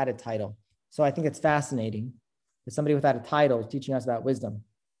really had a title. So I think it's fascinating that somebody without a title is teaching us about wisdom.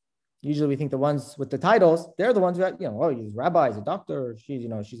 Usually we think the ones with the titles, they're the ones who have, he's a rabbi, he's a doctor, she's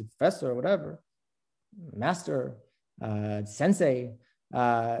a professor or whatever, master, sensei.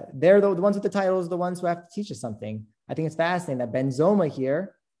 They're the ones with the titles, the ones who have to teach us something. I think it's fascinating that Ben Zoma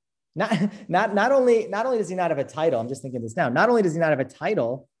here, not only does he not have a title, I'm just thinking this now, not only does he not have a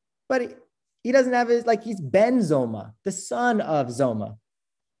title, but he doesn't have he's Ben Zoma, the son of Zoma.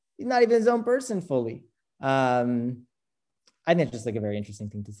 He's not even his own person fully. I think it's just like a very interesting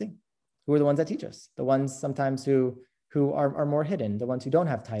thing to see. Who are the ones that teach us? The ones sometimes who are more hidden, the ones who don't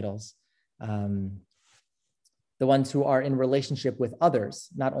have titles, the ones who are in relationship with others,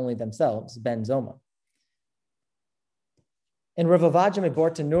 not only themselves, Ben Zoma. In Rav Ovadia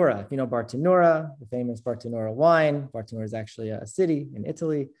Bartanura, if you know Bartanura, the famous Bartanura wine, Bartanura is actually a city in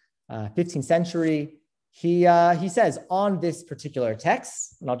Italy, 15th century. He says on this particular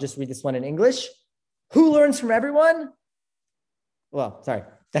text, and I'll just read this one in English, who learns from everyone? Well, sorry,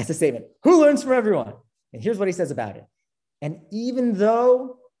 that's a statement. Who learns from everyone? And here's what he says about it. And even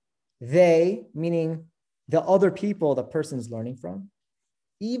though they, meaning the other people the person's learning from,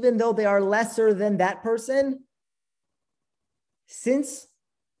 even though they are lesser than that person, since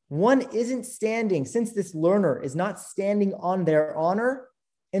this learner is not standing on their honor,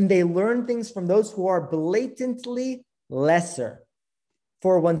 and they learn things from those who are blatantly lesser,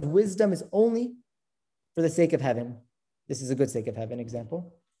 for one's wisdom is only for the sake of heaven. This is a good sake of heaven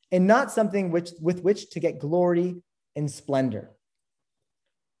example, and not something with which to get glory and splendor.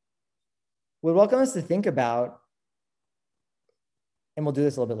 Would welcome us to think about, and we'll do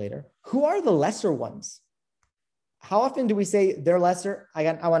this a little bit later, who are the lesser ones? How often do we say they're lesser? I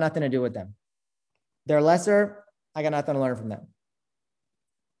want nothing to do with them. They're lesser. I got nothing to learn from them.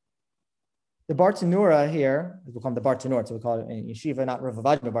 The Bartanura here, we call him the Bartanura, so we call it in yeshiva, not Rav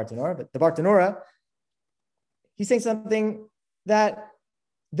Ovadia Bartanura, but the Bartanura, he's saying something that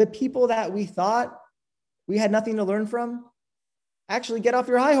the people that we thought we had nothing to learn from, actually get off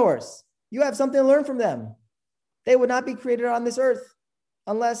your high horse. You have something to learn from them. They would not be created on this earth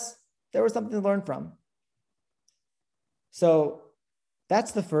unless there was something to learn from. So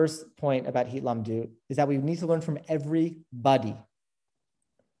that's the first point about Hit Lamdut, is that we need to learn from everybody.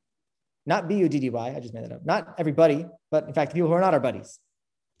 Not B-U-D-D-Y, I just made that up. Not everybody, but in fact, people who are not our buddies.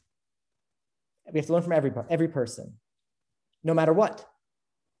 We have to learn from every person, no matter what.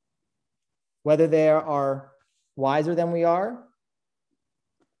 Whether they are wiser than we are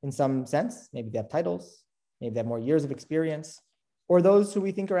in some sense. Maybe they have titles, maybe they have more years of experience, or those who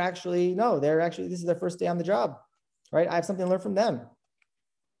we think are actually, no, this is their first day on the job, right? I have something to learn from them.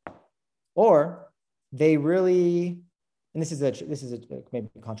 Or they really, and this is a maybe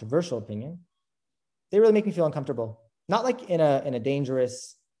a controversial opinion, they really make me feel uncomfortable. Not like in a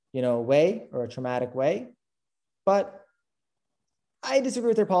dangerous, way or a traumatic way, but I disagree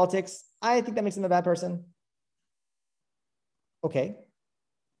with their politics. I think that makes them a bad person. Okay.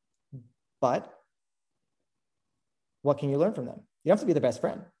 But what can you learn from them? You don't have to be their best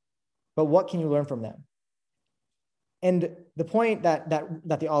friend, but what can you learn from them? And the point that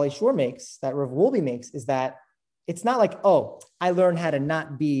the Ali Shur makes, that Rav Wolbe makes, is that it's not like, oh, I learned how to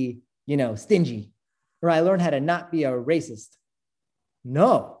not be, stingy, or I learned how to not be a racist.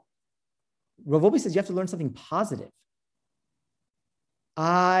 No. Rav Wolbe says you have to learn something positive.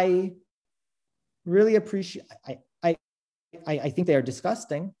 I really appreciate, I think they are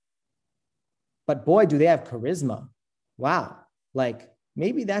disgusting, but boy, do they have charisma. Wow. Like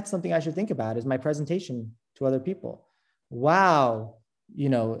maybe that's something I should think about is my presentation to other people. Wow.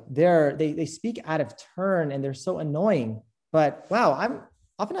 They speak out of turn and they're so annoying, but wow,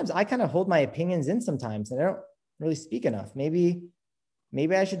 oftentimes I kind of hold my opinions in sometimes and I don't really speak enough. Maybe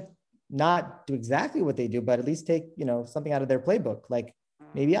I should not do exactly what they do, but at least take, something out of their playbook. Like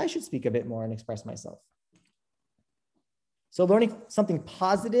maybe I should speak a bit more and express myself. So learning something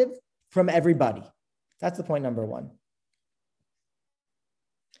positive from everybody. That's the point number one.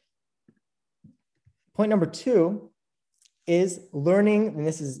 Point number two is learning, and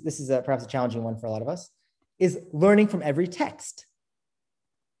this is perhaps a challenging one for a lot of us, is learning from every text.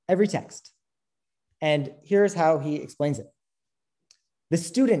 Every text. And here's how he explains it. The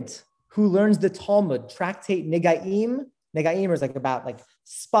student who learns the Talmud, tractate Negaim is about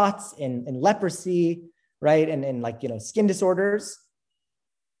spots and leprosy, right? And skin disorders.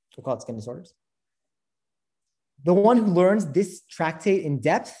 We'll call it skin disorders. The one who learns this tractate in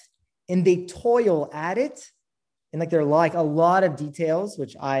depth and they toil at it, and there are a lot of details,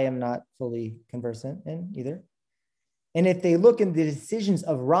 which I am not fully conversant in either. And if they look in the decisions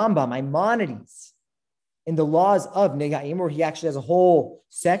of Rambam, Maimonides, in the laws of Negaim, where he actually has a whole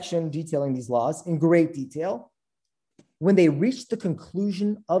section detailing these laws in great detail, when they reach the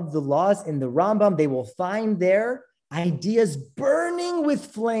conclusion of the laws in the Rambam, they will find there ideas burning with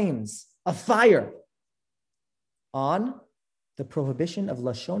flames of fire on the prohibition of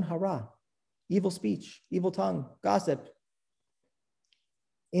Lashon Hara, evil speech, evil tongue, gossip.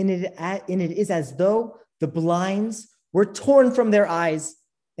 And it is as though the blinds were torn from their eyes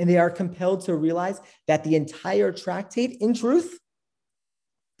and they are compelled to realize that the entire tractate, in truth,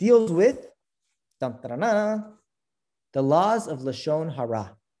 deals with the laws of Lashon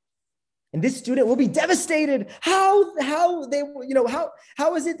Hara. And this student will be devastated. How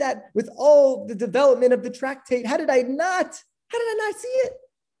is it that with all the development of the tractate, how did I not see it?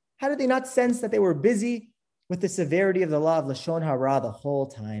 How did they not sense that they were busy with the severity of the law of Lashon Hara the whole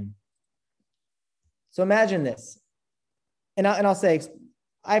time? So imagine this. And I'll say,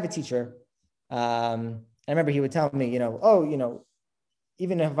 I have a teacher. I remember he would tell me,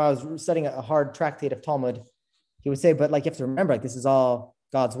 even if I was studying a hard tractate of Talmud, he would say, but you have to remember, this is all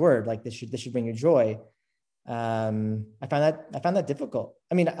God's word. This should bring you joy. I found that difficult.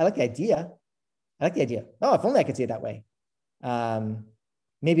 I mean, I like the idea. Oh, if only I could see it that way.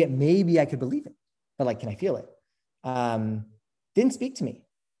 Maybe I could believe it, but can I feel it? Didn't speak to me.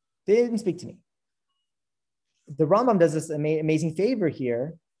 The Rambam does this amazing favor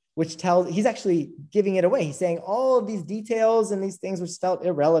here, which he's actually giving it away. He's saying all of these details and these things which felt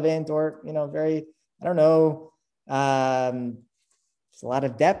irrelevant or, very, I don't know, there's a lot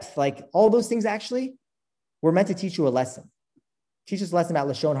of depth. All those things actually were meant to teach you a lesson. Teach us a lesson about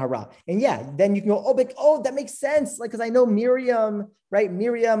Lashon Hara. And yeah, then you can go, that makes sense. Because I know Miriam, right?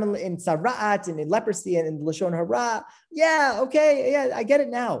 Miriam in Sarat and in leprosy and in Lashon Hara. Yeah, okay. Yeah, I get it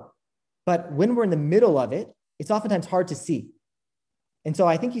now. But when we're in the middle of it, it's oftentimes hard to see. And so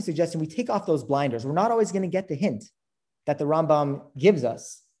I think he's suggesting we take off those blinders. We're not always going to get the hint that the Rambam gives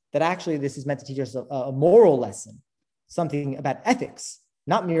us, that actually this is meant to teach us a moral lesson, something about ethics,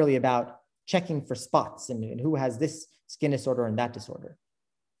 not merely about checking for spots and who has this skin disorder and that disorder.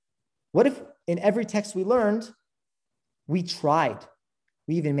 What if in every text we learned, we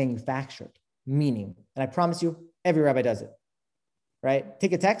even manufactured meaning? And I promise you, every rabbi does it, right?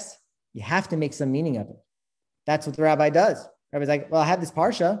 Take a text, you have to make some meaning of it. That's what the rabbi does. The rabbi's like, well, I have this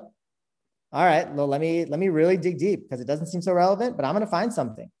parsha. All right, well, let me really dig deep because it doesn't seem so relevant, but I'm going to find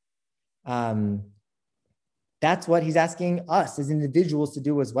something. That's what he's asking us as individuals to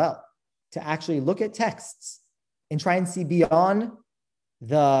do as well, to actually look at texts and try and see beyond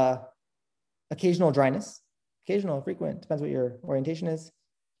the occasional dryness, occasional, frequent, depends what your orientation is,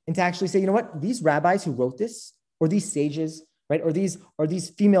 and to actually say, you know what, these rabbis who wrote this, or these sages, right, or these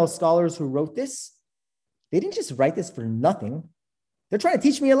female scholars who wrote this, they didn't just write this for nothing. They're trying to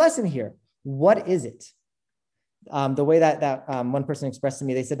teach me a lesson here. What is it? The way that one person expressed to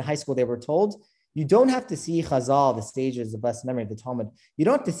me, they said in high school they were told, you don't have to see Chazal, the sages, the blessed memory of the Talmud. You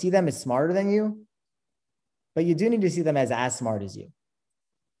don't have to see them as smarter than you, but you do need to see them as smart as you.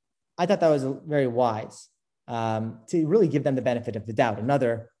 I thought that was very wise to really give them the benefit of the doubt.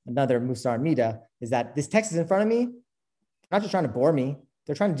 Another Musar Mida is that this text is in front of me. They're not just trying to bore me.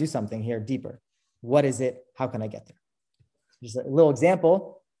 They're trying to do something here deeper. What is it? How can I get there? Just a little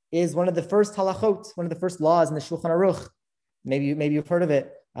example is one of the first halachot, one of the first laws in the Shulchan Aruch. Maybe you've heard of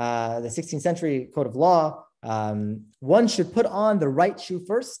it. The 16th century code of law. One should put on the right shoe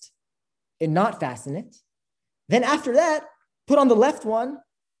first and not fasten it. Then after that, put on the left one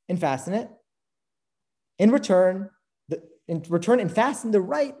and fasten it. In return, and fasten the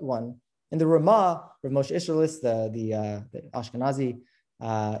right one. And the Ramah, Rav Moshe Isserlis, the Ashkenazi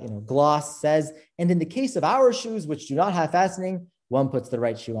gloss says, and in the case of our shoes, which do not have fastening, one puts the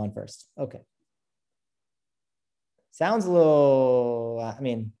right shoe on first. Okay. Sounds a little,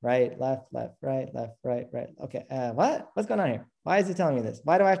 right, left, right. Okay, what's going on here? Why is he telling me this?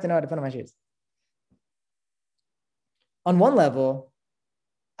 Why do I have to know how to put on my shoes? On one level,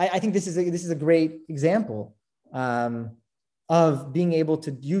 I think this is a great example of being able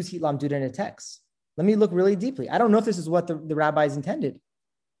to use Hit Lamduda in a text. Let me look really deeply. I don't know if this is what the rabbis intended,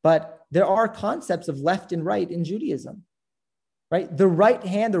 but there are concepts of left and right in Judaism, right? The right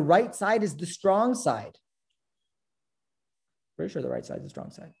hand, the right side is the strong side. Pretty sure the right side is the strong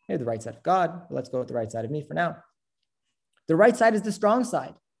side. Maybe the right side of God, but let's go with the right side of me for now. The right side is the strong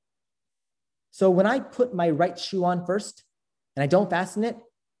side. So when I put my right shoe on first and I don't fasten it,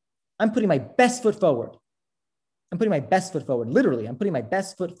 I'm putting my best foot forward. Literally, I'm putting my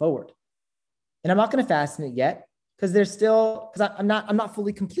best foot forward. And I'm not going to fasten it yet because I'm not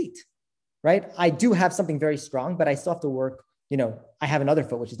fully complete, right? I do have something very strong, but I still have to work. I have another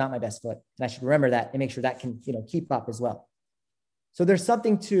foot, which is not my best foot. And I should remember that and make sure that can, keep up as well. So there's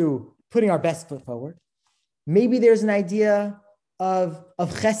something to putting our best foot forward. Maybe there's an idea of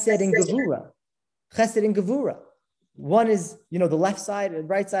chesed and gevura. Chesed and gevura. One is, the left side and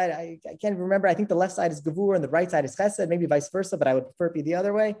right side. I can't remember. I think the left side is gevura and the right side is chesed, maybe vice versa, but I would prefer it be the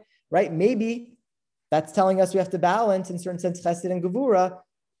other way, right? Maybe that's telling us we have to balance, in a certain sense, chesed and gevura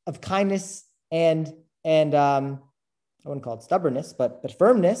of kindness and I wouldn't call it stubbornness, but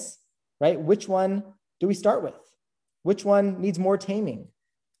firmness, right? Which one do we start with? Which one needs more taming?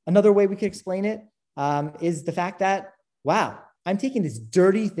 Another way we could explain it is the fact that, wow, I'm taking this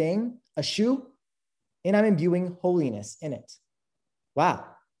dirty thing, a shoe, and I'm imbuing holiness in it. Wow,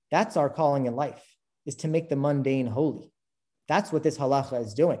 that's our calling in life, is to make the mundane holy. That's what this halacha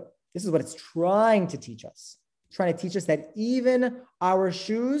is doing. This is what it's trying to teach us. It's trying to teach us that even our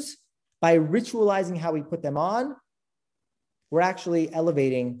shoes, by ritualizing how we put them on, we're actually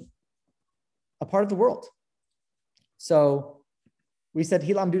elevating a part of the world. So we said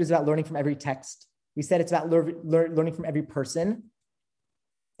Hit Lamduda is about learning from every text. We said it's about learning from every person.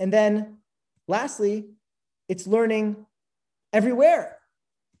 And then lastly, it's learning everywhere.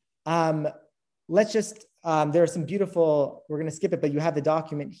 There are some beautiful, we're going to skip it, but you have the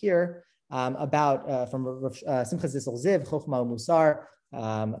document here about from Simcha Zissel Ziv, Chochma Musar,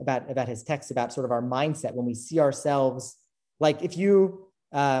 about his text, about sort of our mindset when we see ourselves, like if you,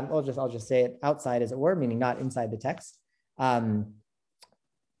 I'll just say it outside as it were, meaning not inside the text.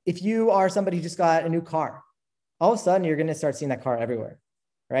 If you are somebody who just got a new car, all of a sudden you're going to start seeing that car everywhere,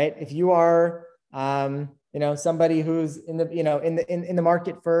 right? If you are, somebody who's in the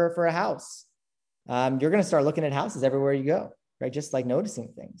market for a house, you're going to start looking at houses everywhere you go, right? Just like noticing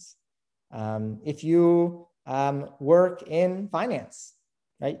things. If you work in finance,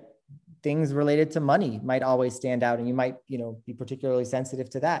 right? Things related to money might always stand out, and you might, be particularly sensitive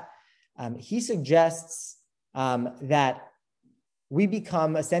to that. He suggests that we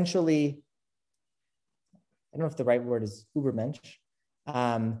become essentially, I don't know if the right word is Ubermensch,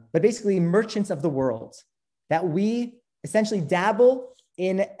 but basically merchants of the world, that we essentially dabble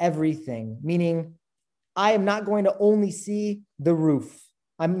in everything, meaning I am not going to only see the roof.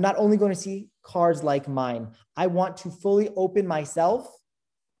 I'm not only going to see cars like mine. I want to fully open myself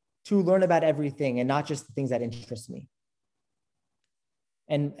to learn about everything and not just the things that interest me.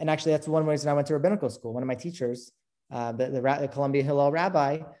 And actually, that's one reason I went to rabbinical school. One of my teachers, the Columbia Hillel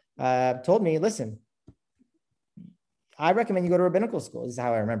rabbi, told me, listen, I recommend you go to rabbinical school. This is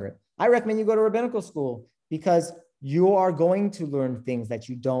how I remember it. I recommend you go to rabbinical school because you are going to learn things that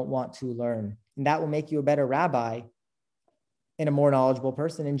you don't want to learn. And that will make you a better rabbi and a more knowledgeable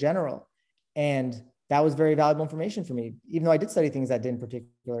person in general. And that was very valuable information for me. Even though I did study things that didn't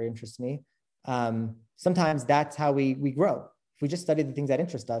particularly interest me, sometimes that's how we grow. If we just study the things that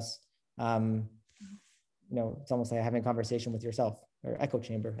interest us, it's almost like having a conversation with yourself, or echo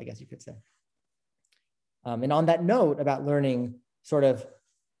chamber, I guess you could say. And on that note about learning, sort of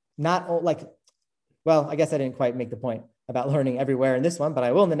not like, well, I guess I didn't quite make the point about learning everywhere in this one, but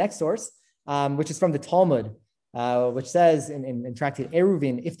I will in the next source, which is from the Talmud, which says in Tractate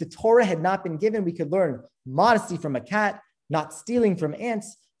Eruvin, if the Torah had not been given, we could learn modesty from a cat, not stealing from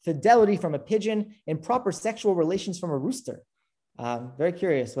ants, fidelity from a pigeon, and proper sexual relations from a rooster. Very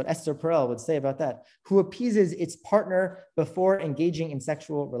curious what Esther Perel would say about that. Who appeases its partner before engaging in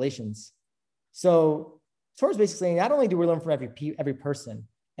sexual relations. So Torah is basically saying not only do we learn from every person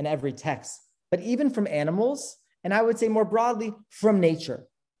and every text, but even from animals, and I would say more broadly, from nature.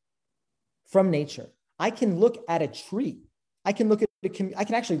 From nature. I can look at a tree. I can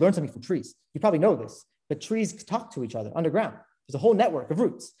actually learn something from trees. You probably know this, but trees talk to each other underground. There's a whole network of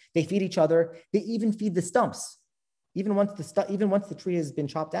roots. They feed each other. They even feed the stumps. Even once the tree has been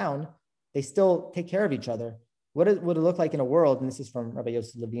chopped down, they still take care of each other. What would it look like in a world, and this is from Rabbi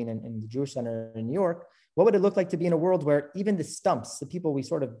Yosef Levine in the Jewish Center in New York, what would it look like to be in a world where even the stumps, the people we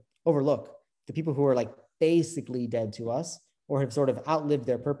sort of overlook, the people who are like basically dead to us or have sort of outlived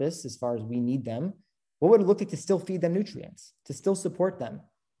their purpose as far as we need them, what would it look like to still feed them nutrients, to still support them?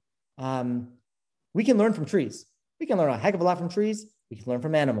 We can learn from trees. We can learn a heck of a lot from trees. We can learn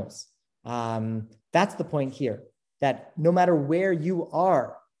from animals. That's the point here, that no matter where you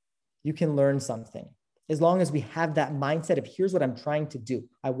are, you can learn something. As long as we have that mindset of here's what I'm trying to do.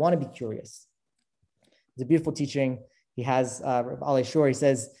 I want to be curious. It's a beautiful teaching. He has, Ali Shore, he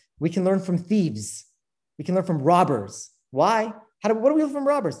says, we can learn from thieves. We can learn from robbers. Why? What do we learn from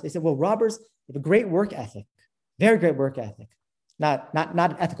robbers? They said, well, robbers have a great work ethic, very great work ethic. Not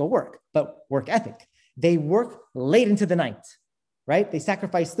ethical work, but work ethic. They work late into the night, right? They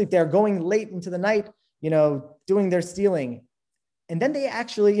sacrifice sleep. They're going late into the night, doing their stealing. And then they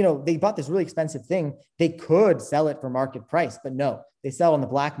actually, they bought this really expensive thing. They could sell it for market price, but no, they sell on the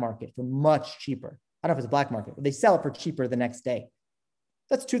black market for much cheaper. I don't know if it's a black market, but they sell it for cheaper the next day.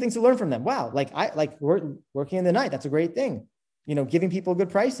 That's two things to learn from them. Wow. Working in the night. That's a great thing. Giving people good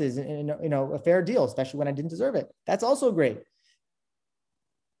prices and a fair deal, especially when I didn't deserve it. That's also great.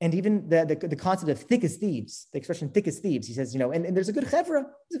 And even the concept of thick as thieves, the expression thick as thieves, he says, and there's a good chevra,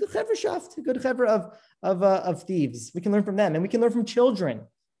 there's a good chevra shaft, a good chevra of thieves. We can learn from them, and we can learn from children.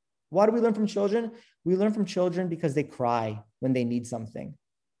 Why do we learn from children? We learn from children because they cry when they need something.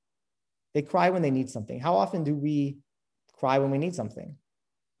 They cry when they need something. How often do we cry when we need something?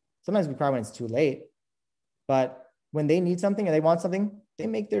 Sometimes we cry when it's too late, but when they need something and they want something, they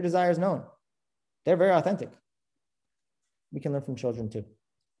make their desires known. They're very authentic. We can learn from children too.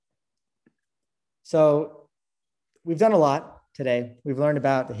 So we've done a lot today. We've learned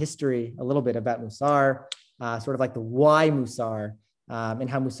about the history, a little bit about Musar, sort of like the why Musar, and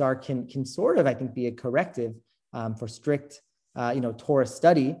how Musar can sort of, I think, be a corrective for strict, Torah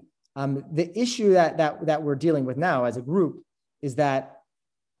study. The issue that we're dealing with now as a group is that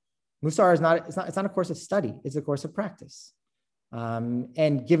Musar is not a course of study; it's a course of practice.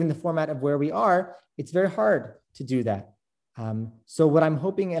 And given the format of where we are, it's very hard to do that. So what I'm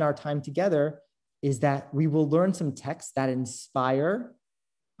hoping in our time together is that we will learn some texts that inspire.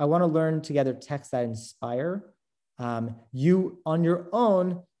 I want to learn together texts that inspire you on your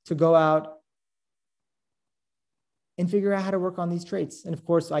own to go out and figure out how to work on these traits. And of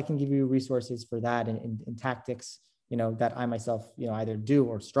course, I can give you resources for that and tactics, that I myself, either do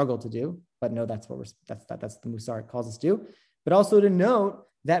or struggle to do. But no, that's the Musar it calls us to do. But also to note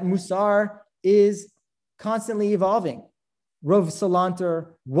that Musar is constantly evolving. Rav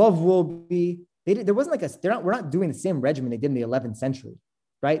Salanter, Rav Wolbe, we're not doing the same regimen they did in the 11th century,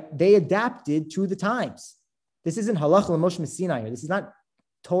 right? They adapted to the times. This isn't Halacha l'Moshe Sinai. This is not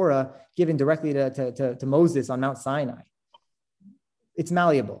Torah given directly to Moses on Mount Sinai. It's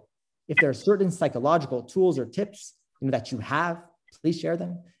malleable. If there are certain psychological tools or tips that you have, please share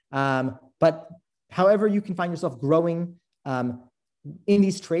them. But however you can find yourself growing in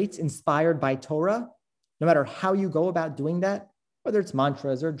these traits inspired by Torah, no matter how you go about doing that, whether it's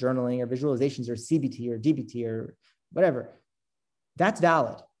mantras or journaling or visualizations or CBT or DBT or whatever, that's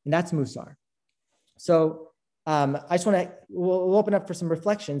valid. And that's Musar. So I just want to, we'll open up for some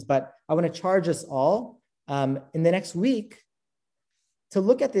reflections, but I want to charge us all in the next week to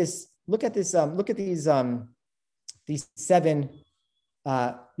look at these 7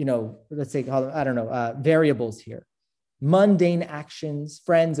 let's say, I don't know, variables here. Mundane actions,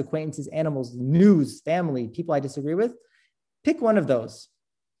 friends, acquaintances, animals, news, family, people I disagree with. Pick one of those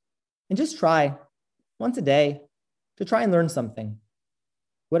and just try once a day to try and learn something.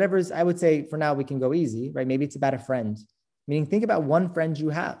 Whatever is, I would say for now, we can go easy, right? Maybe it's about a friend. Meaning think about one friend you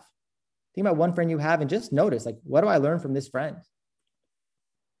have. Think about one friend you have and just notice, like, what do I learn from this friend?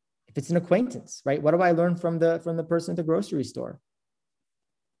 If it's an acquaintance, right? What do I learn from the person at the grocery store?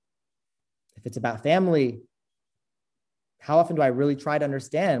 If it's about family, how often do I really try to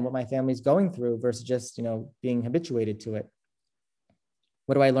understand what my family is going through versus just, being habituated to it?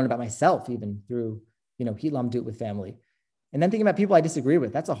 What do I learn about myself even through, Hit Lam with family? And then thinking about people I disagree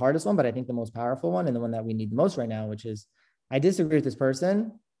with. That's the hardest one, but I think the most powerful one and the one that we need the most right now, which is I disagree with this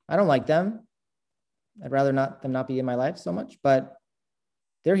person. I don't like them. I'd rather them not be in my life so much, but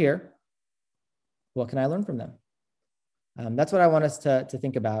they're here. What can I learn from them? That's what I want us to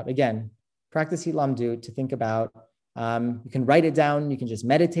think about. Again, practice Hit Lam to think about. You can write it down. You can just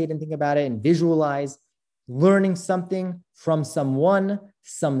meditate and think about it and visualize learning something from someone,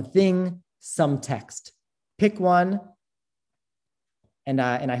 something, some text. Pick one. And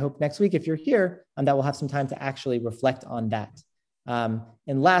I hope next week, if you're here, that we'll have some time to actually reflect on that.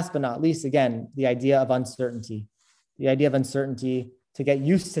 And last but not least, again, the idea of uncertainty. The idea of uncertainty, to get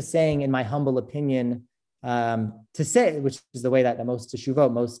used to saying, in my humble opinion, to say, which is the way that most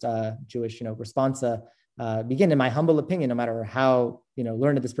teshuvot, most Jewish, responsa begin, in my humble opinion, no matter how,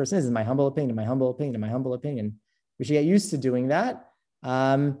 learned this person is, in my humble opinion, in my humble opinion, in my humble opinion. We should get used to doing that,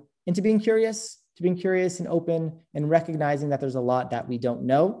 and to being curious and open and recognizing that there's a lot that we don't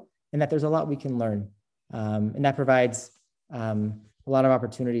know and that there's a lot we can learn. And that provides a lot of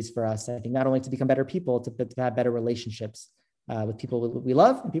opportunities for us, I think, not only to become better people, but to have better relationships with people we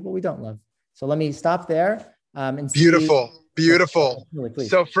love and people we don't love. So let me stop there. And Beautiful. Really,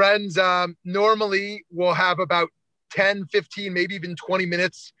 so friends, normally we'll have about 10, 15, maybe even 20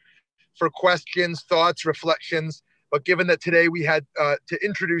 minutes for questions, thoughts, reflections. But given that today we had to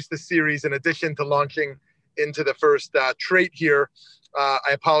introduce the series in addition to launching into the first trait here,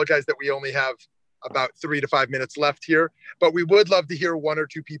 I apologize that we only have about 3 to 5 minutes left here. But we would love to hear one or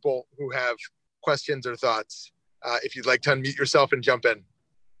two people who have questions or thoughts. If you'd like to unmute yourself and jump in.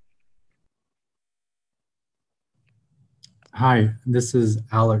 Hi, this is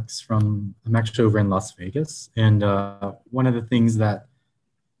Alex I'm actually over in Las Vegas. And one of the things that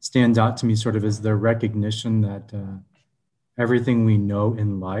stands out to me sort of is the recognition that everything we know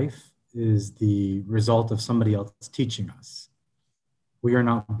in life is the result of somebody else teaching us. We are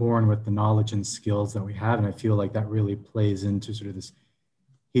not born with the knowledge and skills that we have. And I feel like that really plays into sort of this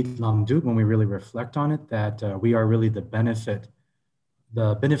Hit Lam when we really reflect on it, that we are really the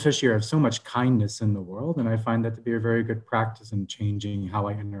beneficiary of so much kindness in the world. And I find that to be a very good practice in changing how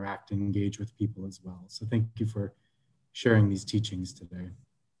I interact and engage with people as well. So thank you for sharing these teachings today.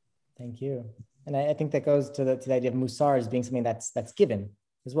 Thank you. And I think that goes to the idea of musar as being something that's given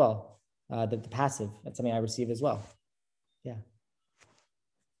as well. The passive, that's something I receive as well. Yeah.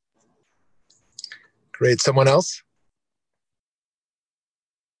 Great. Someone else?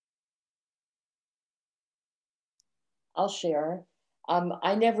 I'll share.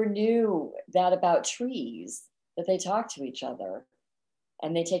 I never knew that about trees, that they talk to each other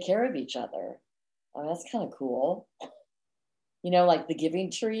and they take care of each other. That's kind of cool. Like The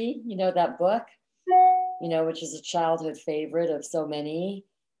Giving Tree, that book, which is a childhood favorite of so many.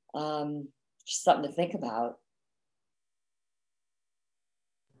 Just something to think about.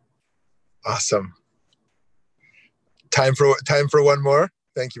 Awesome. Time for one more.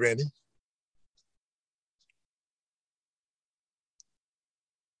 Thank you, Randy.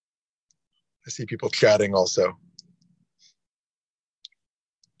 I see people chatting also.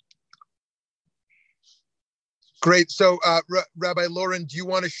 Great. So, Rabbi Lauren, do you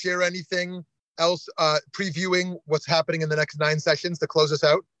want to share anything else, previewing what's happening in the next 9 sessions to close us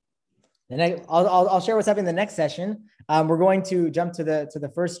out? And I'll share what's happening in the next session. We're going to jump to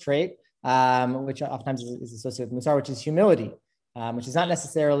the first trait, which oftentimes is associated with musar, which is humility, which is not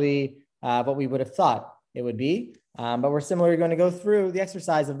necessarily what we would have thought it would be. But we're similarly going to go through the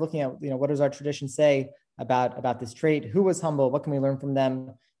exercise of looking at, what does our tradition say about this trait? Who was humble? What can we learn from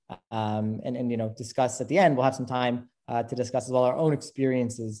them? And discuss at the end. We'll have some time to discuss as well our own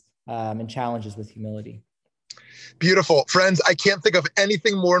experiences and challenges with humility. Beautiful. Friends, I can't think of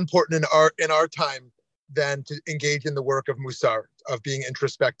anything more important in our time than to engage in the work of musar, of being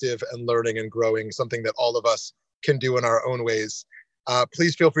introspective and learning and growing, something that all of us can do in our own ways.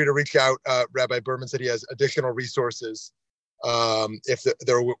 Please feel free to reach out. Rabbi Berman said he has additional resources if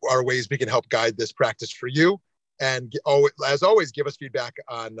there are ways we can help guide this practice for you. And as always, give us feedback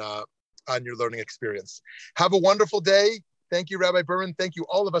on your learning experience. Have a wonderful day. Thank you, Rabbi Berman. Thank you,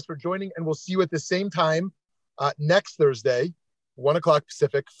 all of us, for joining. And we'll see you at the same time next Thursday, 1 o'clock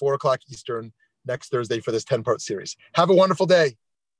Pacific, 4 o'clock Eastern, next Thursday for this 10-part series. Have a wonderful day.